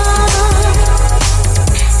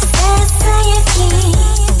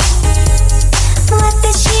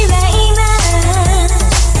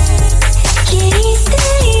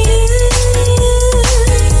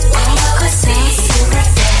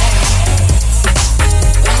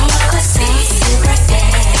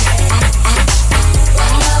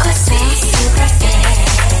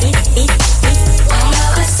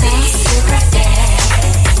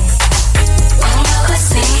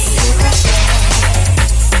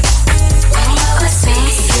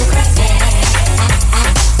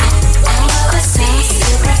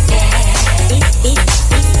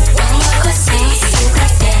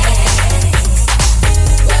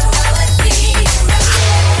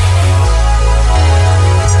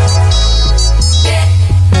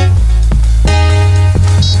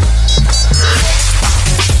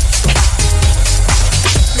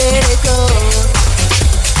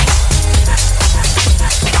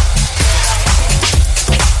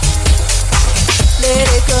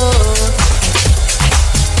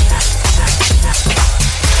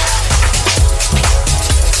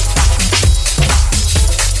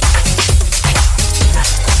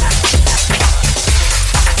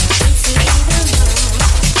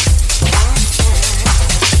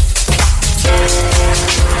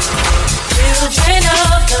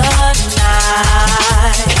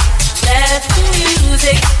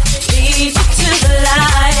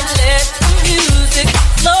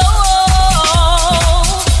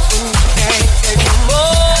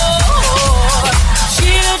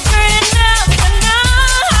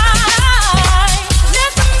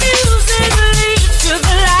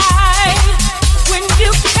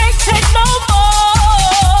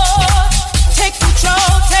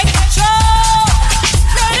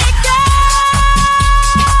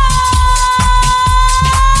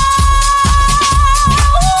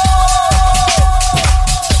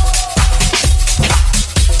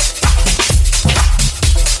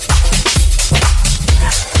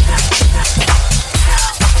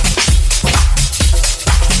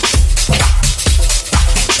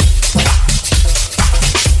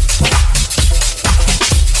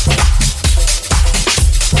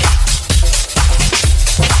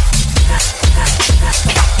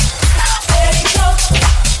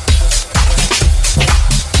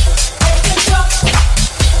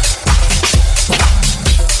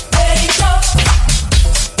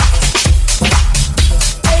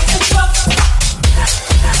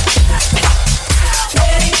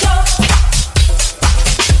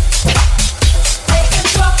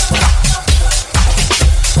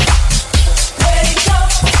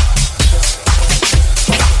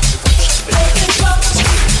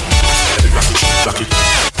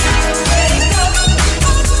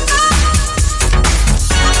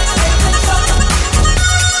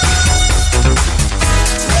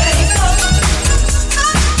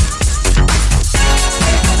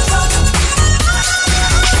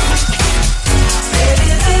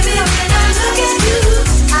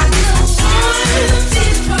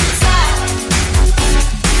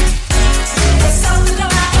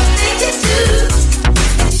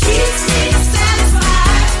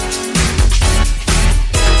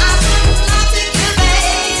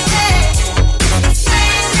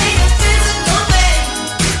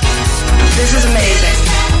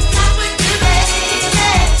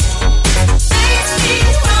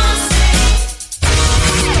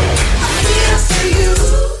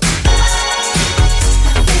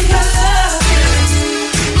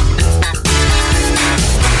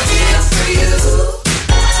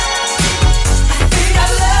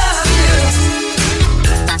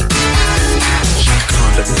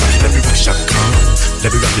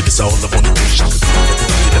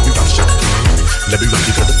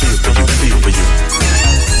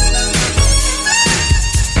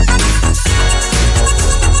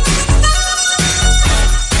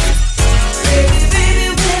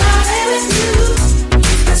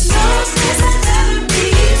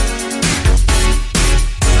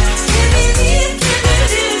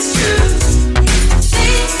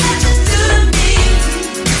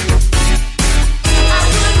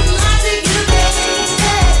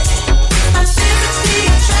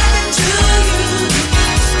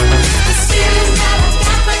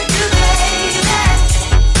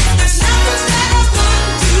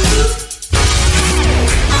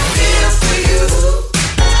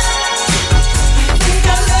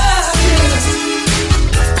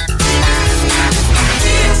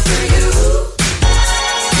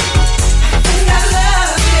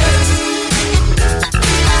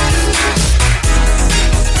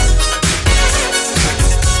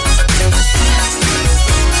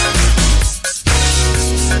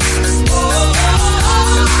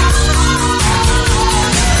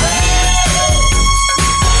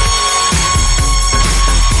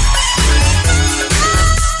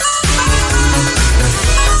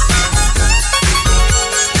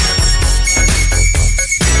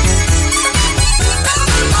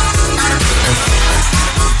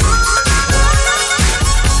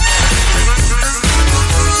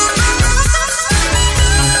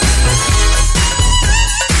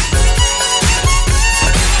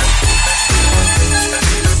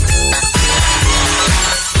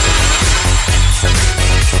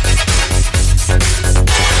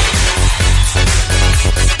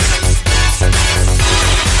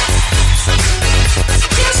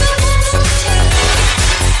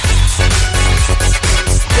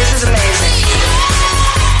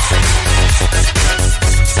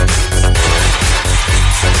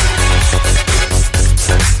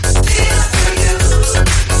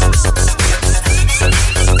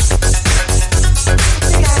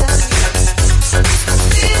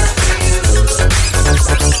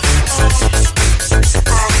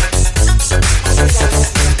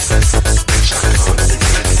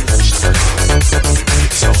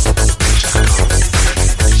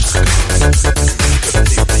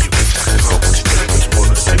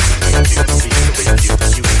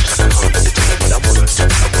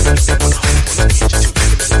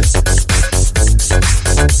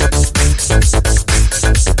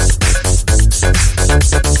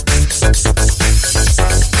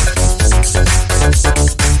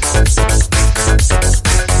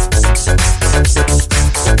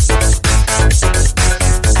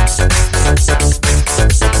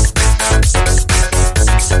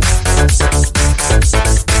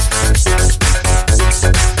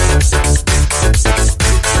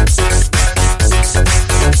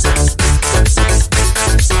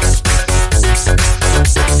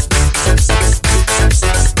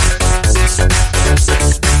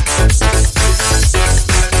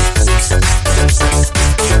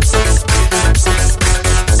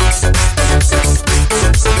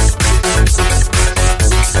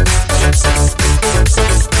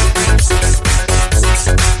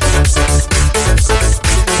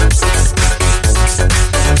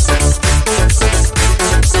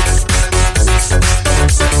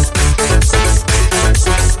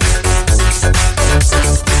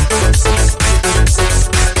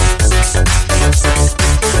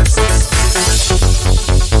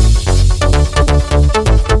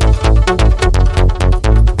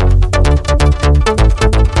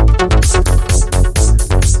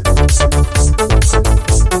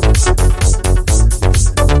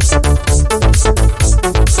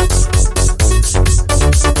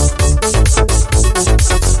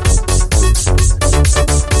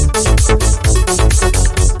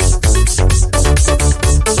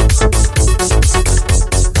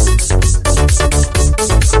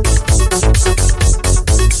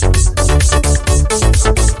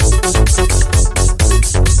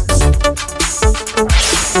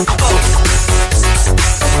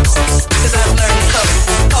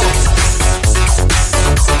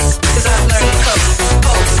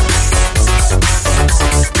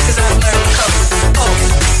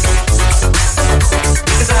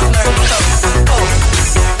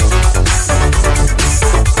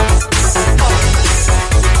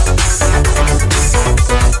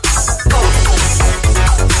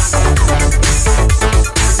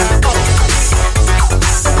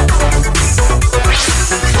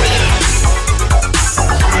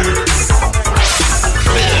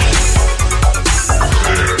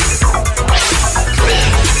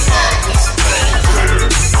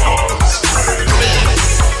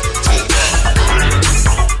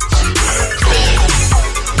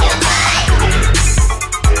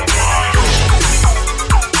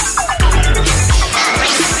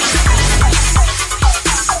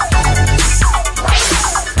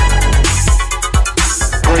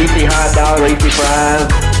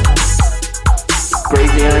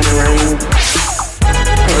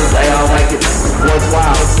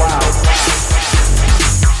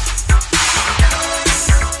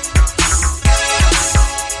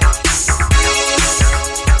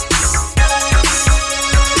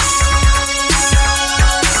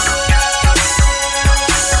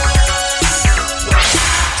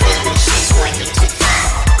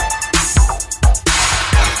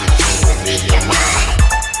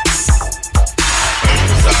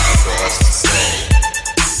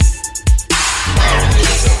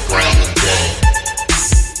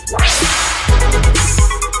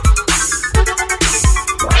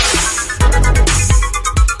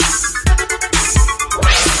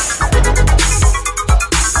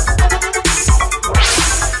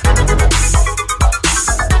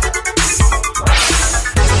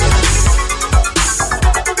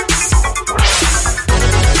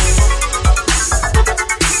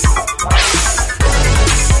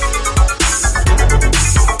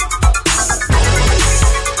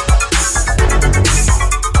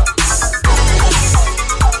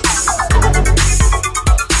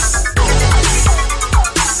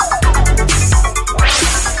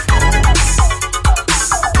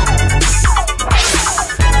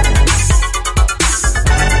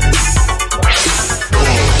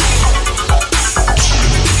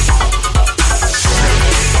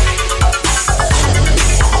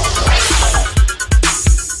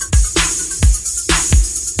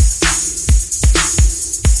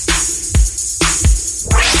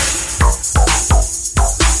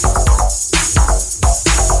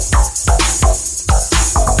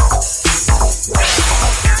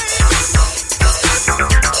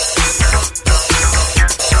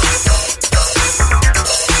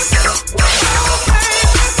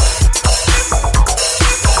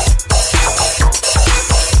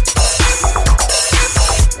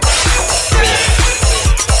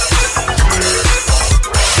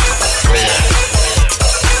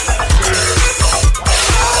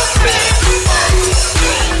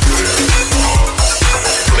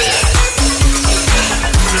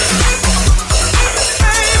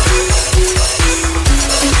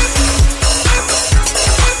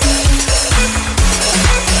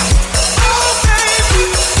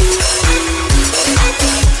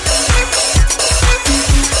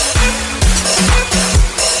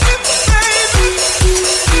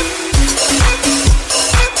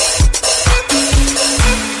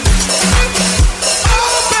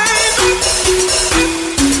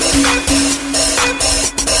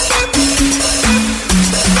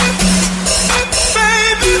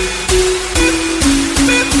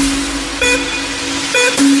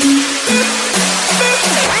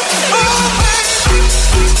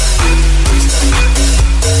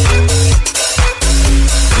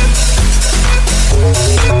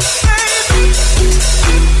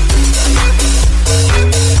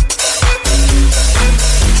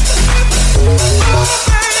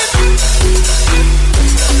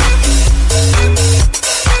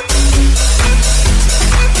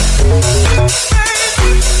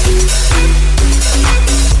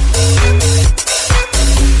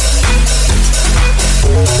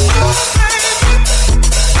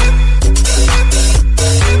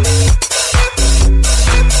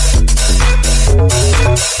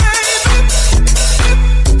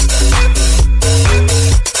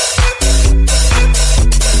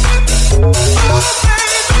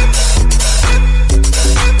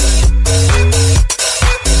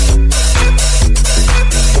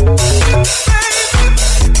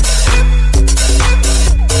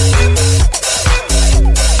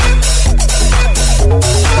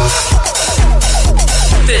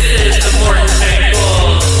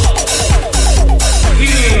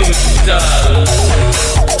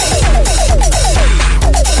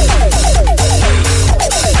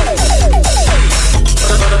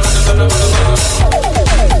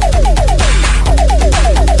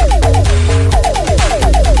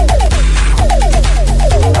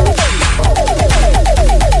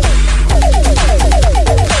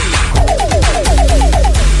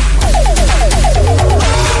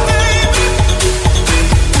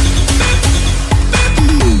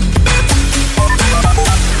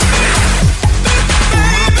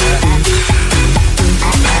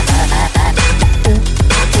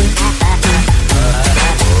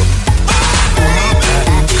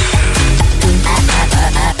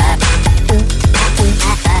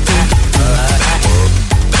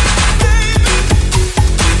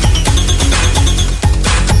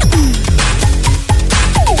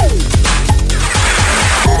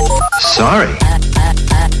sorry.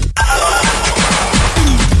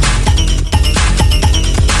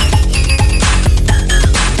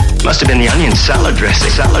 Must have been the onion salad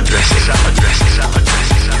dressing, salad dressing, salad dressing, salad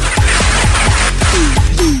dressing, salad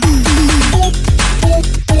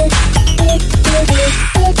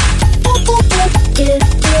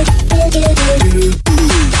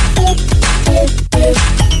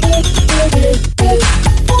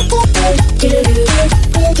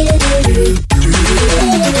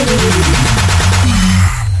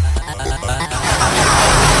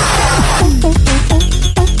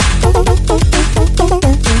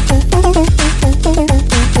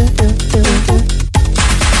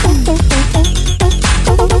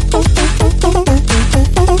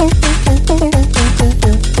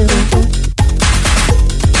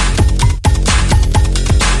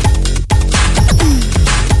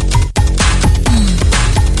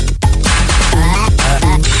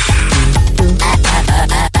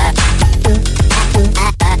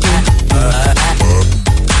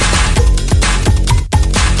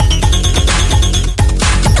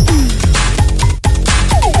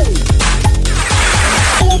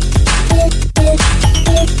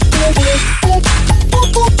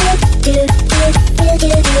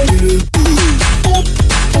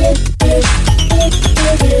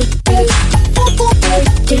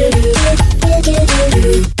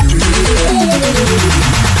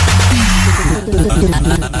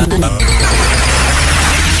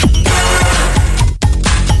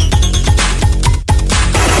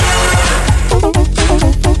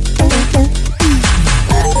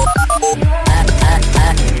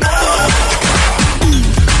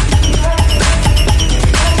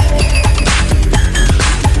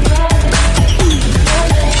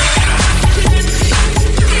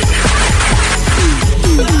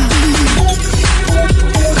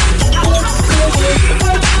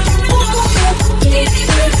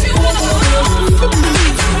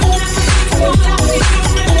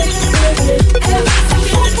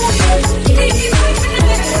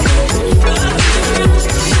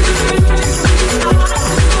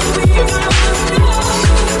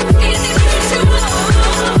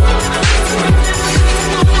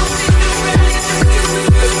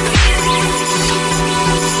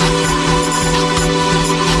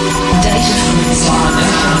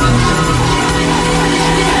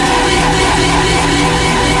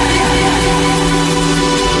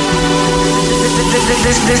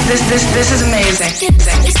This is amazing.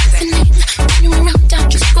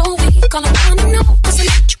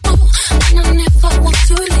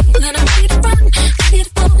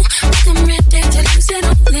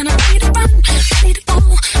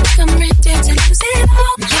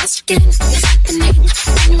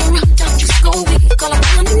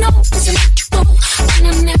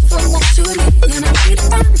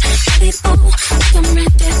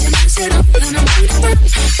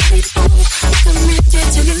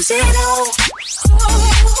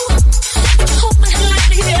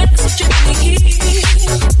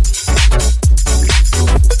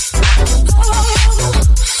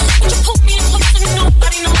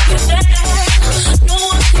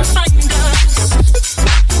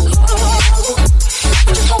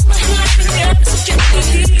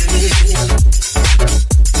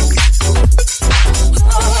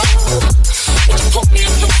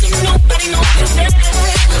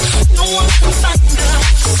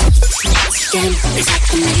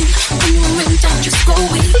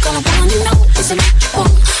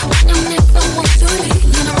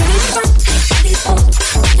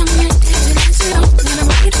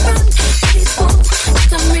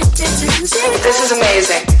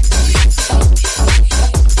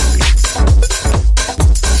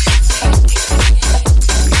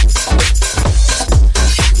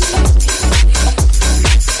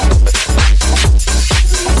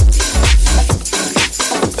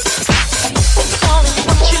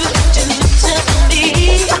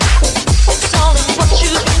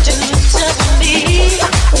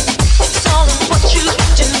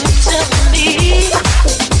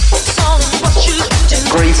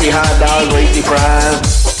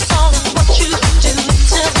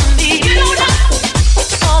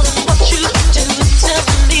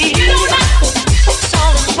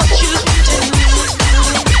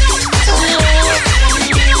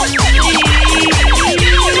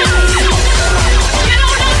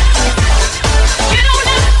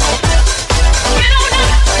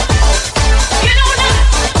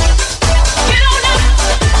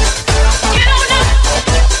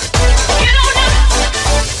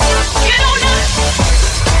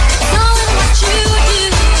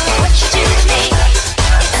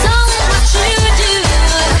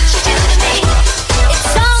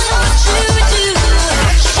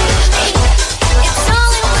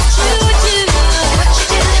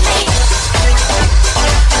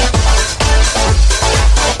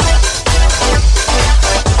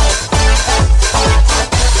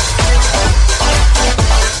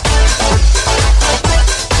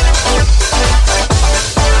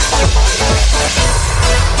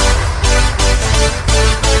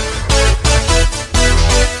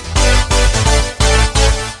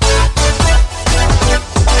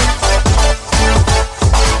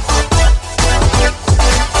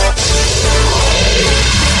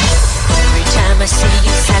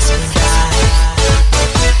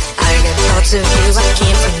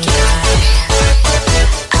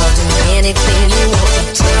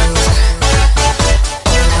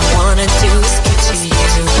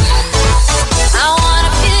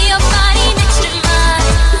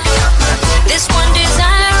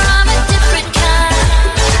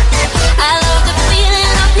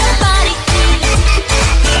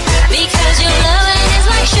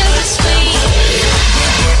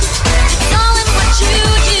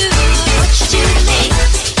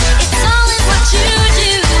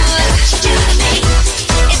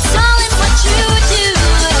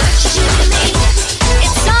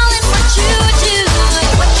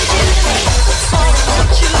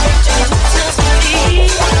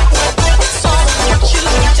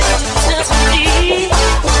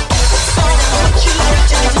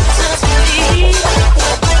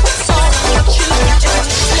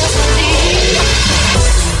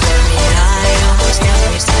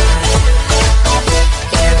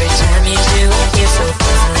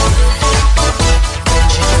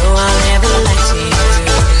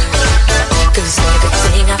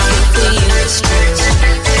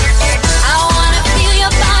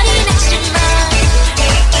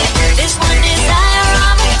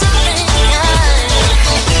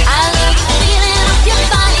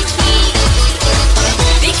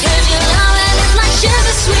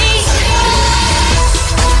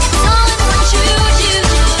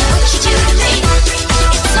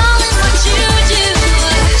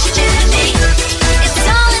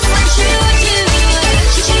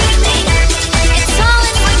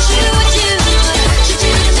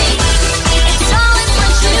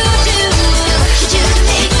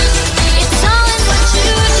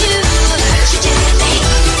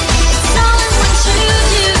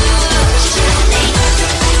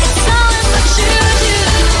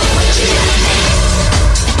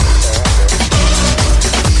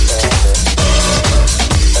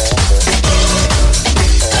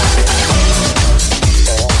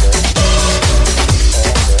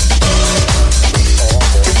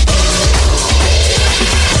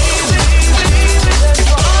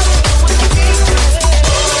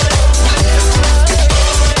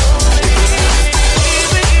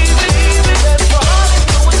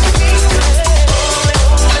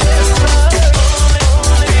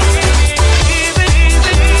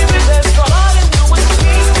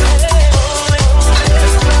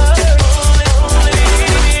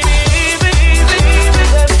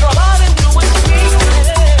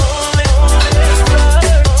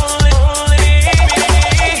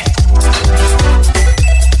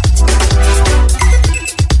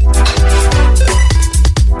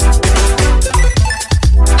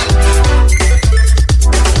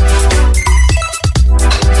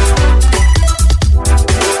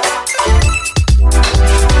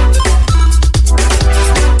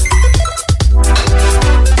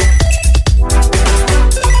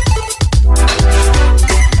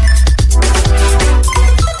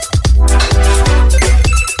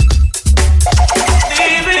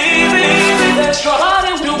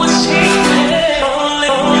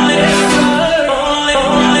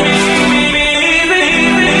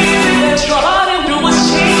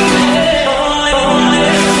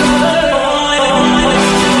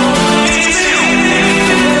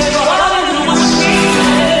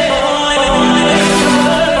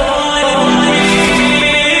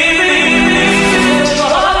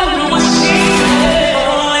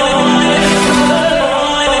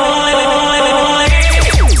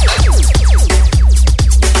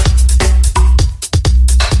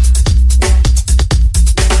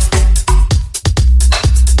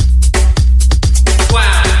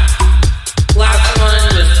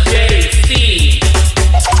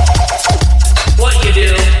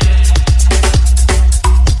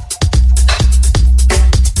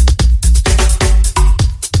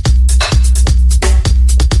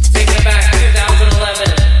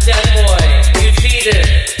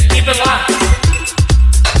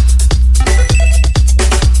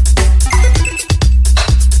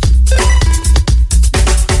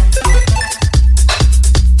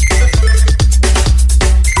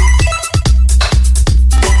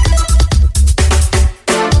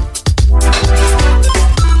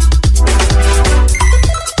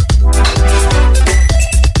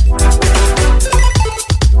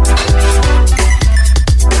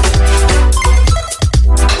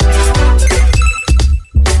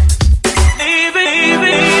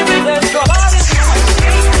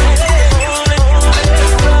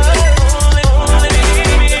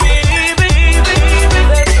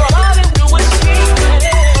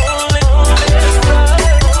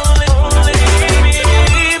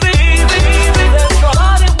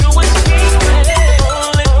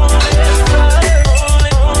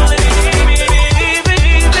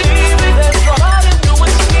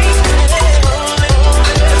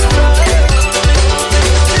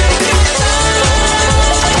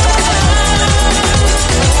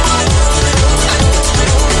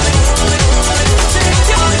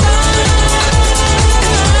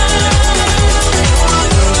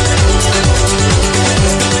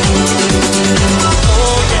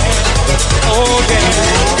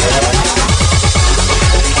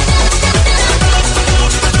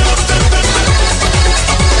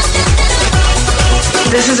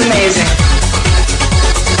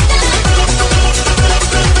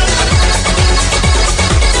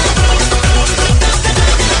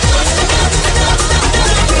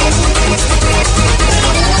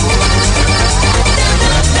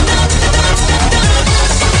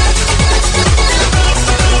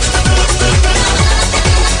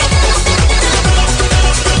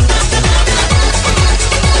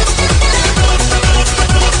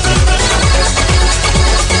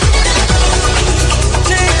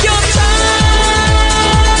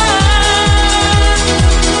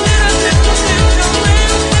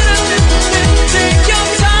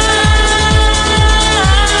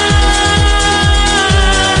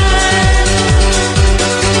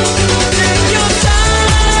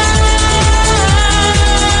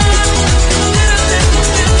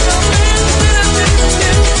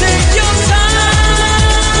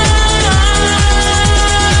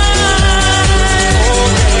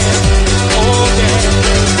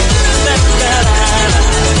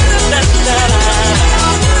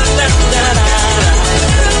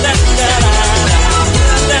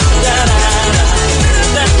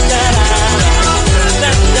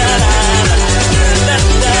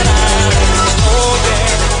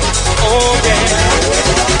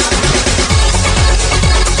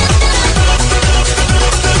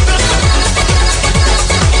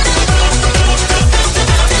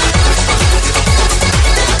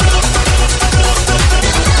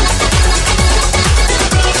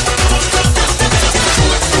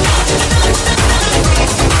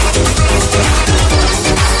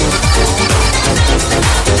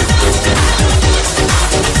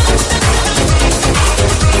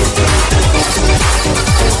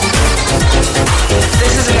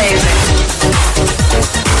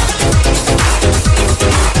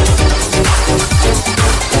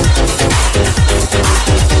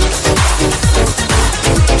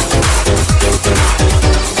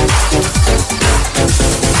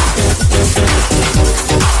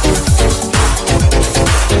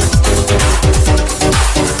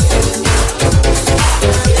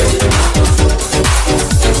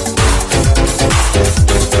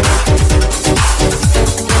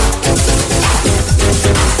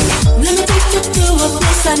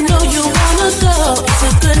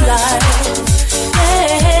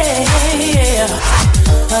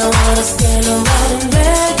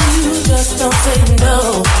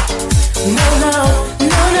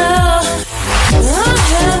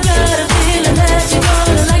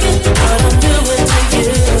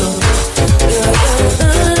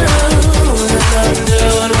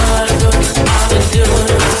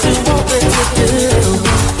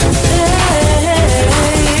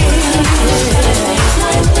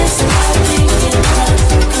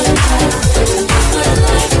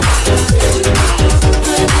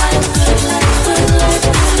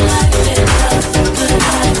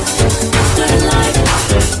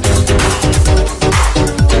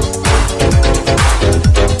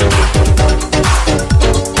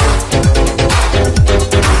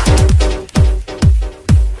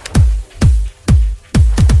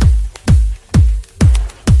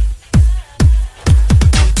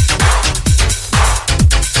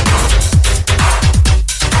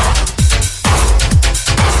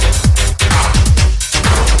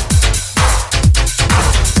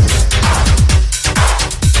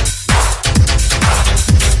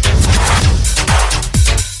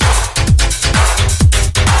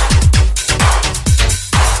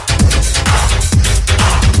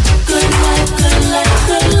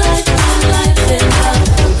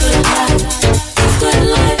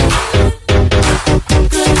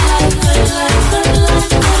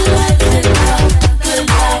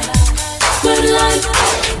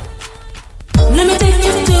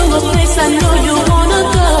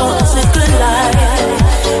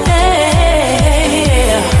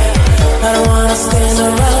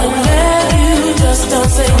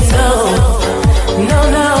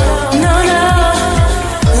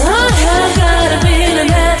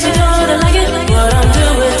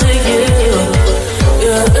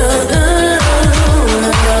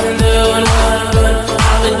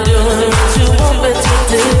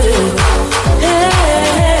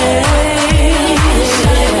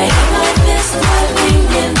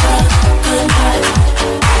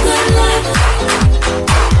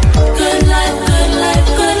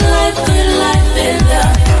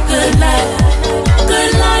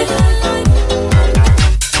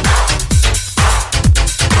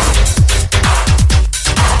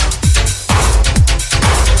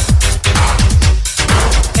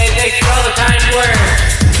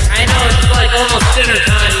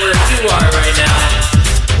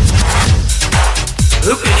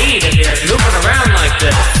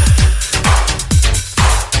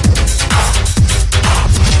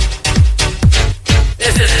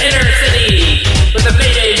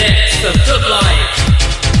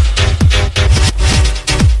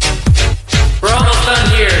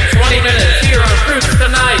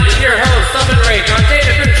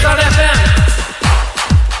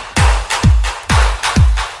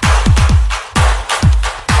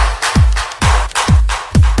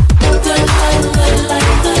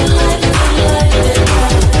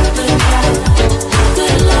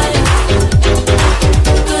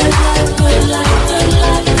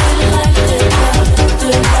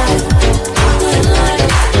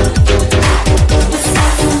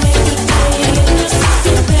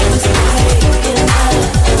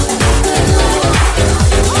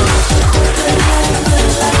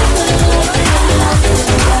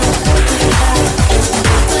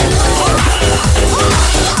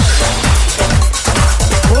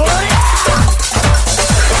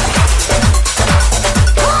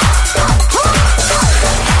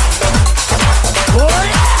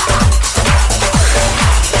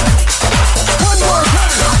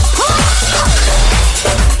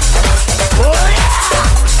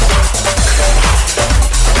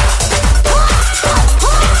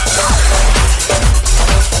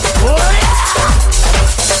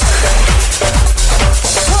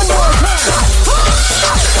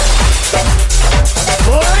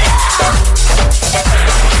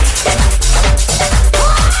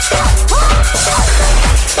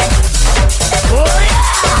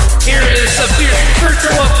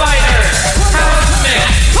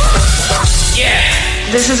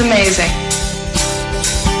 This is amazing.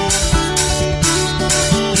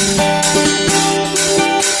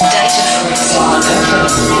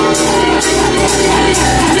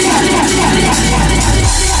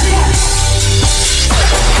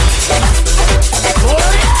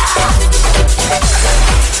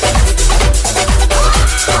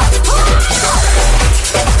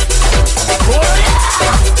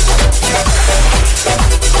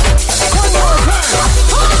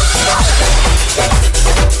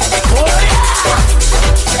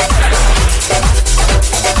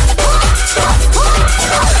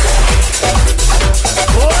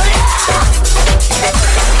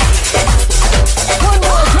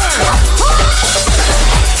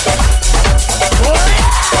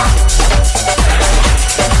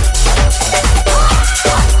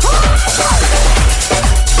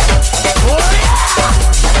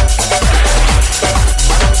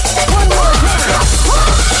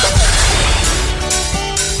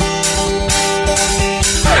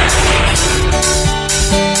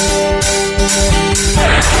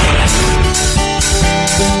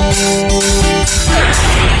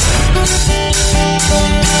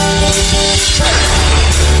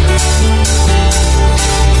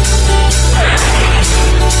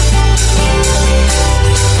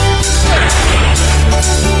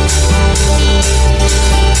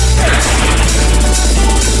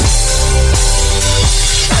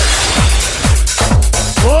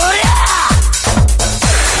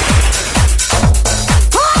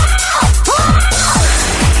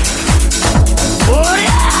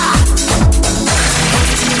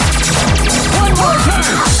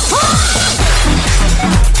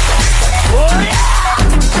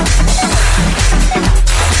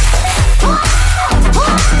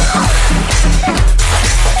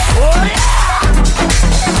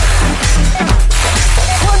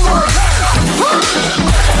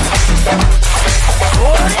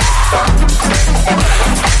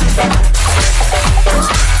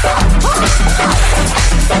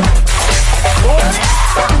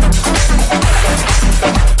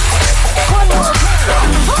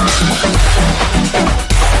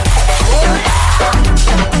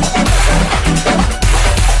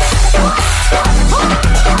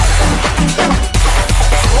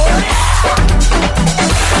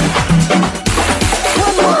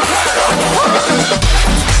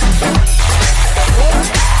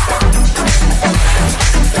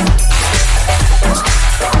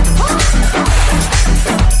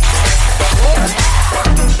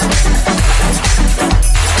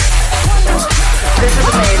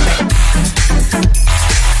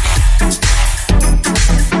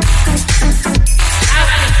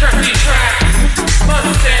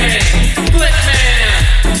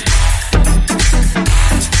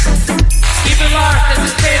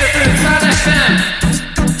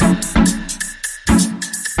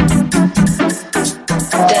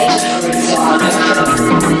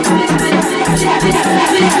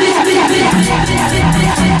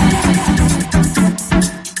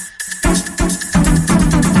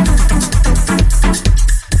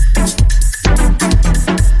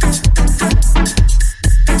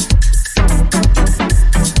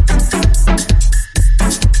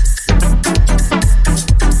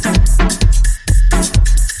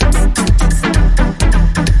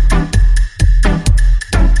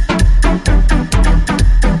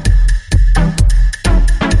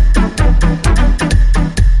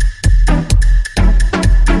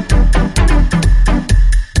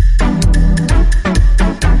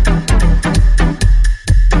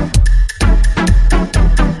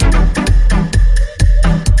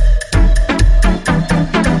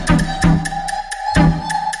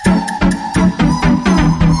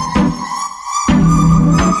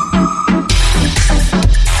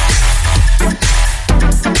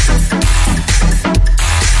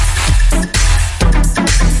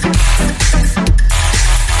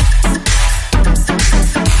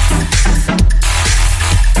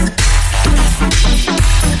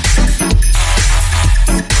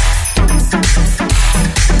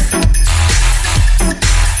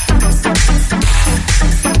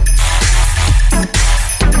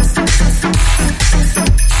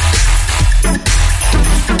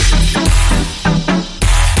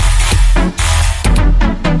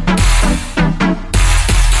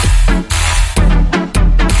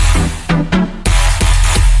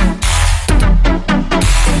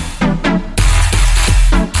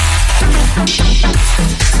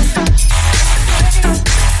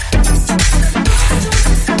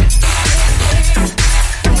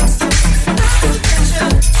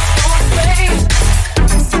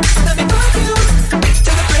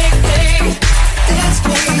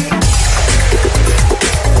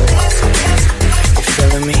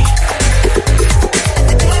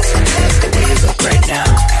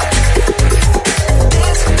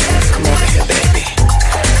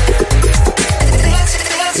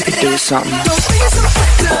 something.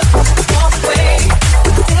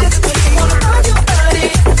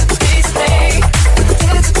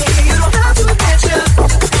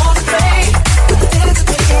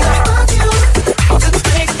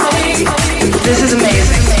 This is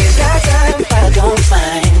amazing. I don't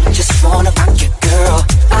mind. Just wanna rock you, girl.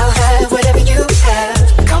 I'll have whatever you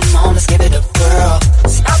have. Come on, let's give it a whirl.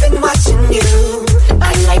 See, I've been watching you.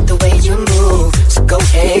 I like the way you move. So go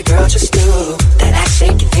ahead, girl, just do that ass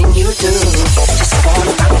shaking thing you do. Just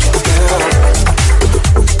wanna rock you, girl.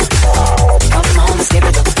 Come on, let's give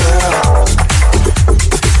it a whirl.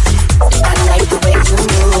 I like the way you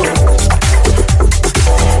move.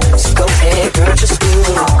 So go ahead, girl, just do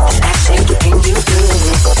that ass shaking thing you do.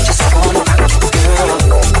 Just wanna rock you, girl.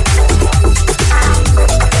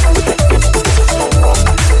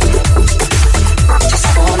 Just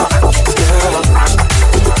wanna rock you, girl.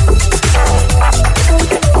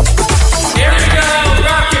 Here we go,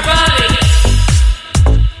 rock your body.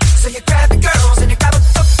 So you grab the girls and you grab a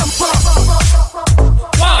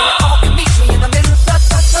all can meet me in the middle.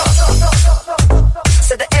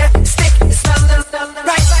 So the air stick is smelling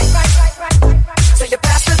right. So you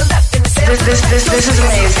pass to the left and the center. This is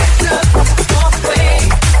amazing.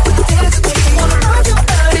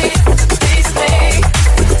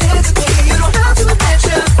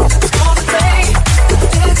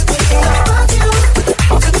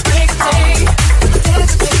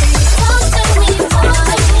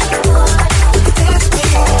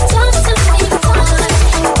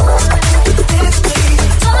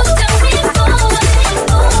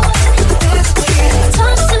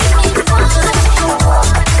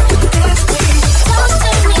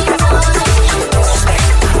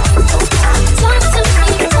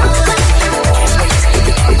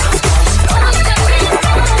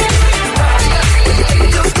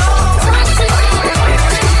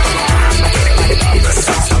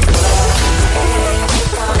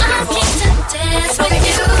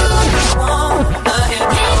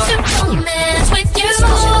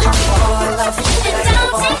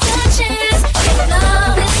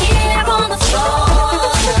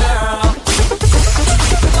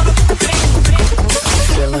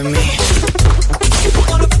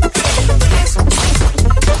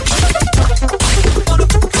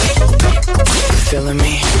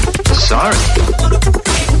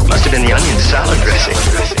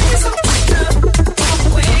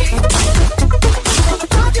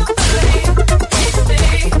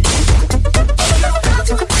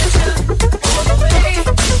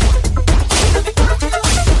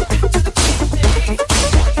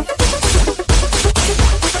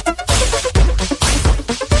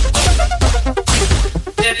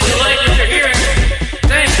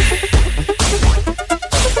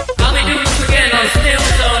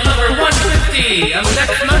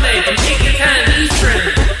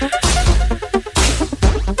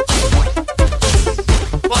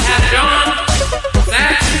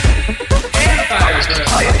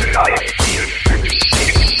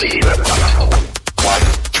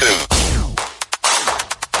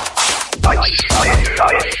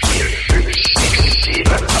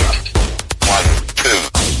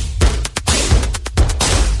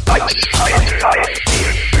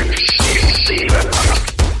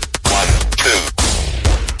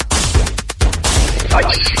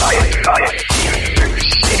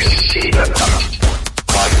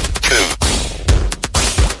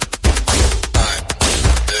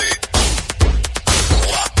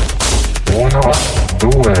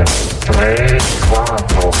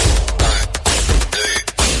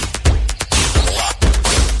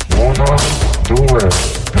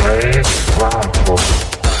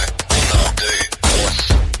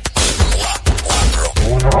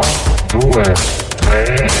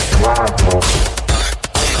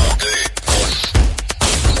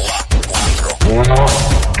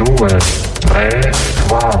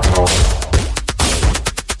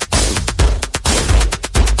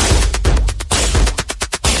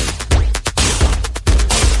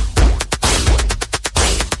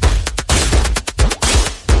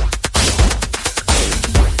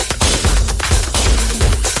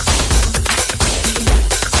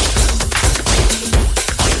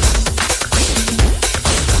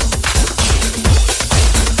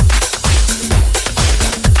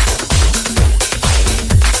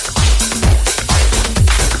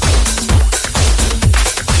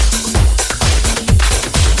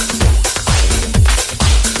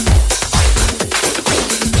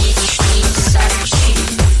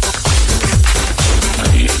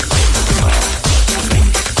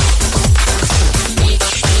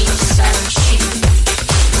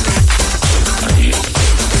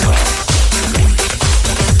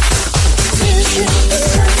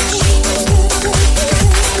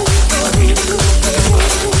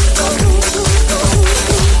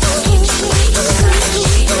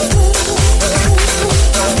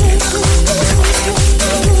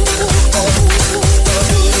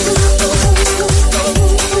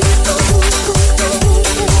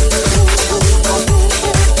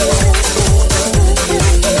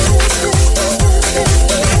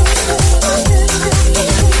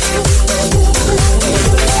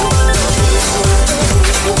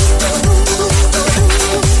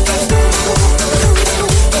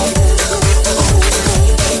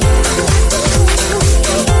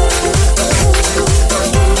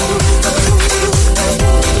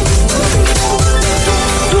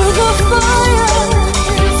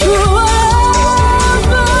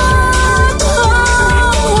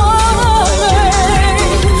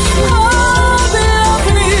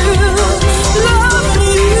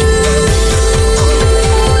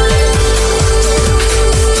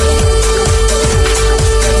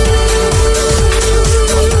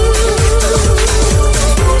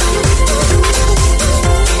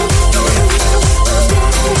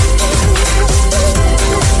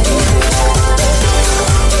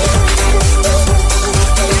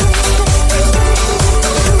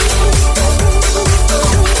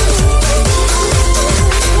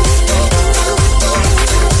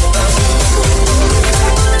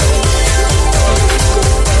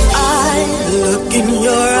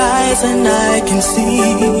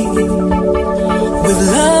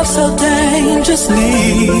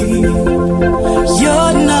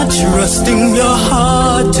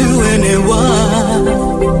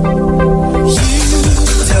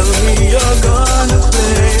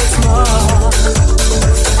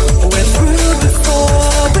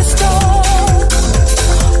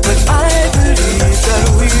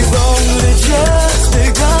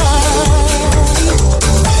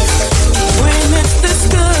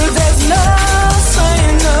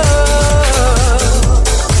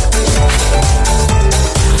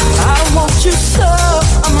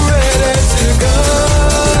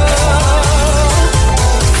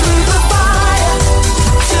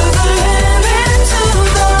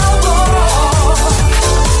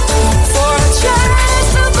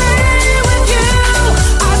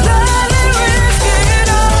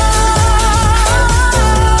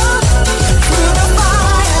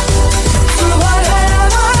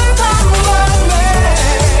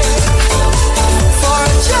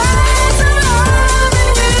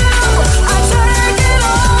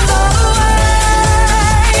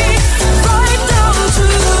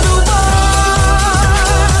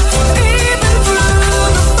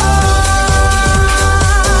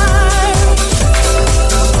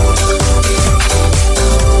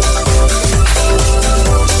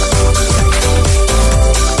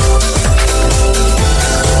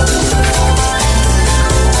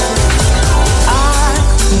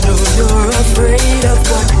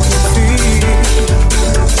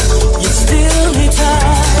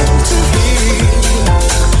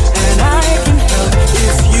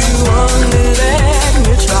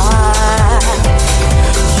 Try.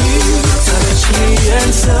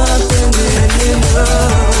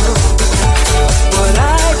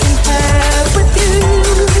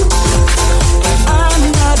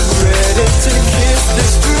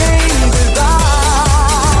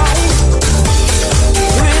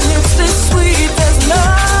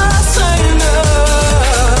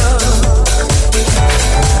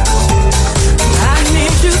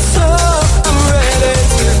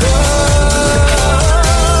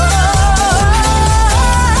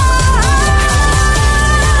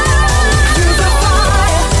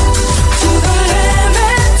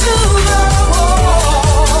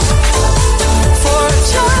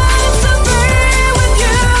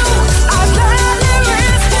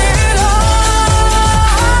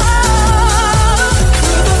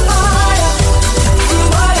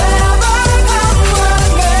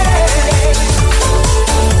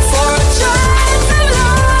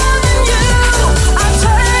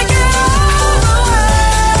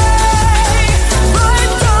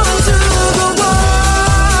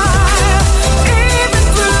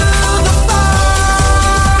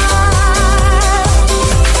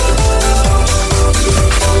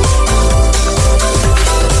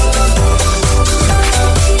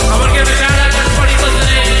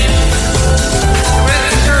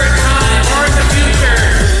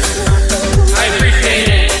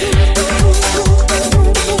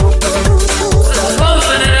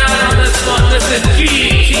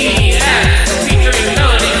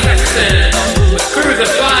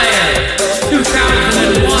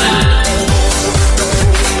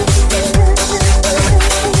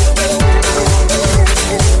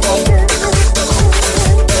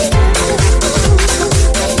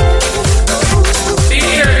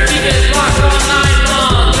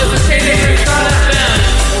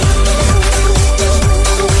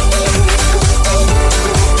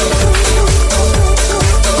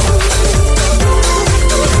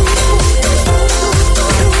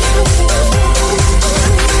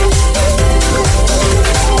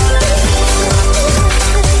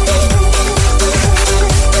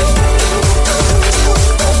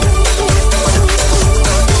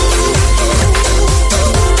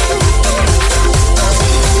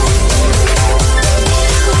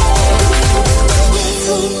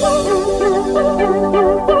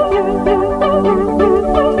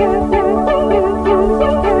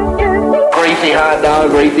 greasy hot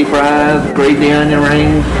dog, greasy fries, greasy onion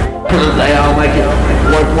rings. They all make it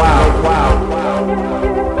worthwhile. Wow.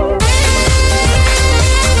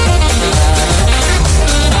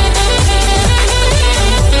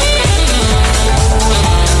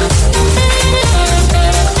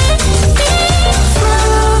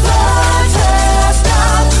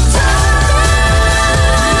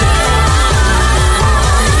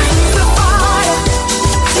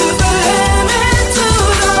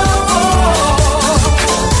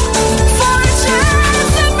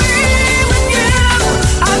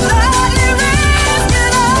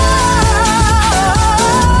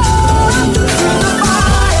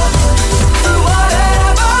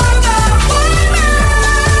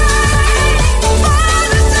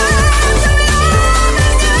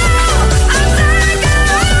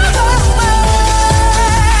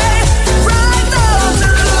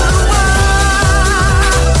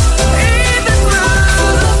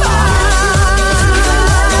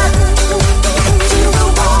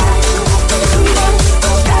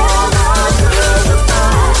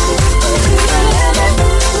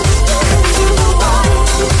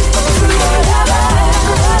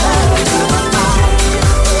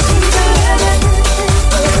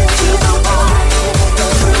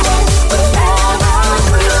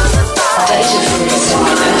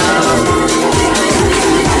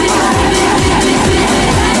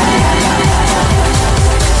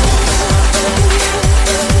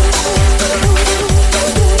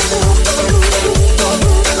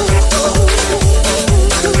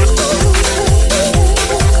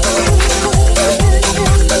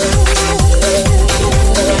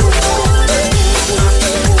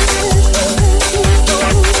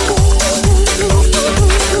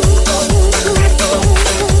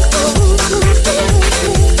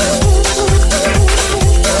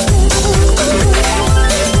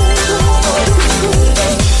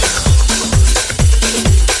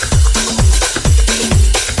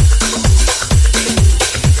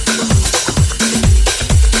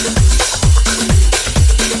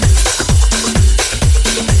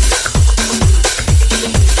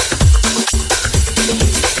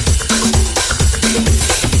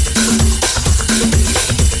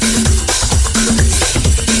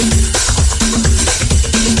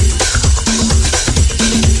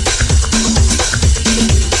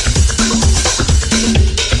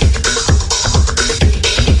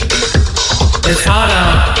 It's hot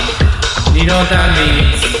out. You know what that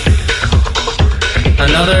means.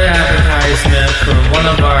 Another advertisement from one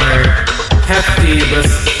of our hefty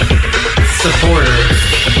supporters.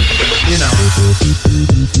 You know.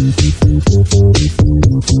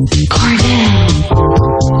 Corvette.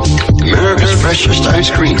 America's freshest ice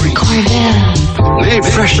cream. Corvette. Made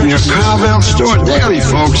fresh in your Carvel store daily,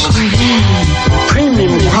 folks. Corvette.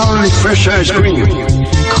 Premium quality fresh ice cream.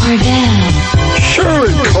 Corvette. Sure,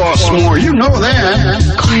 it costs more, you know that.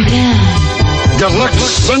 Corvette. Deluxe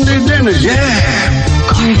Sunday dinner, yeah.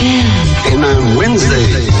 Corvette. And on Wednesday,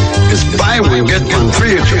 it's buy one, get one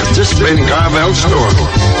free at your participating Carvel store.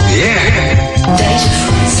 Yeah.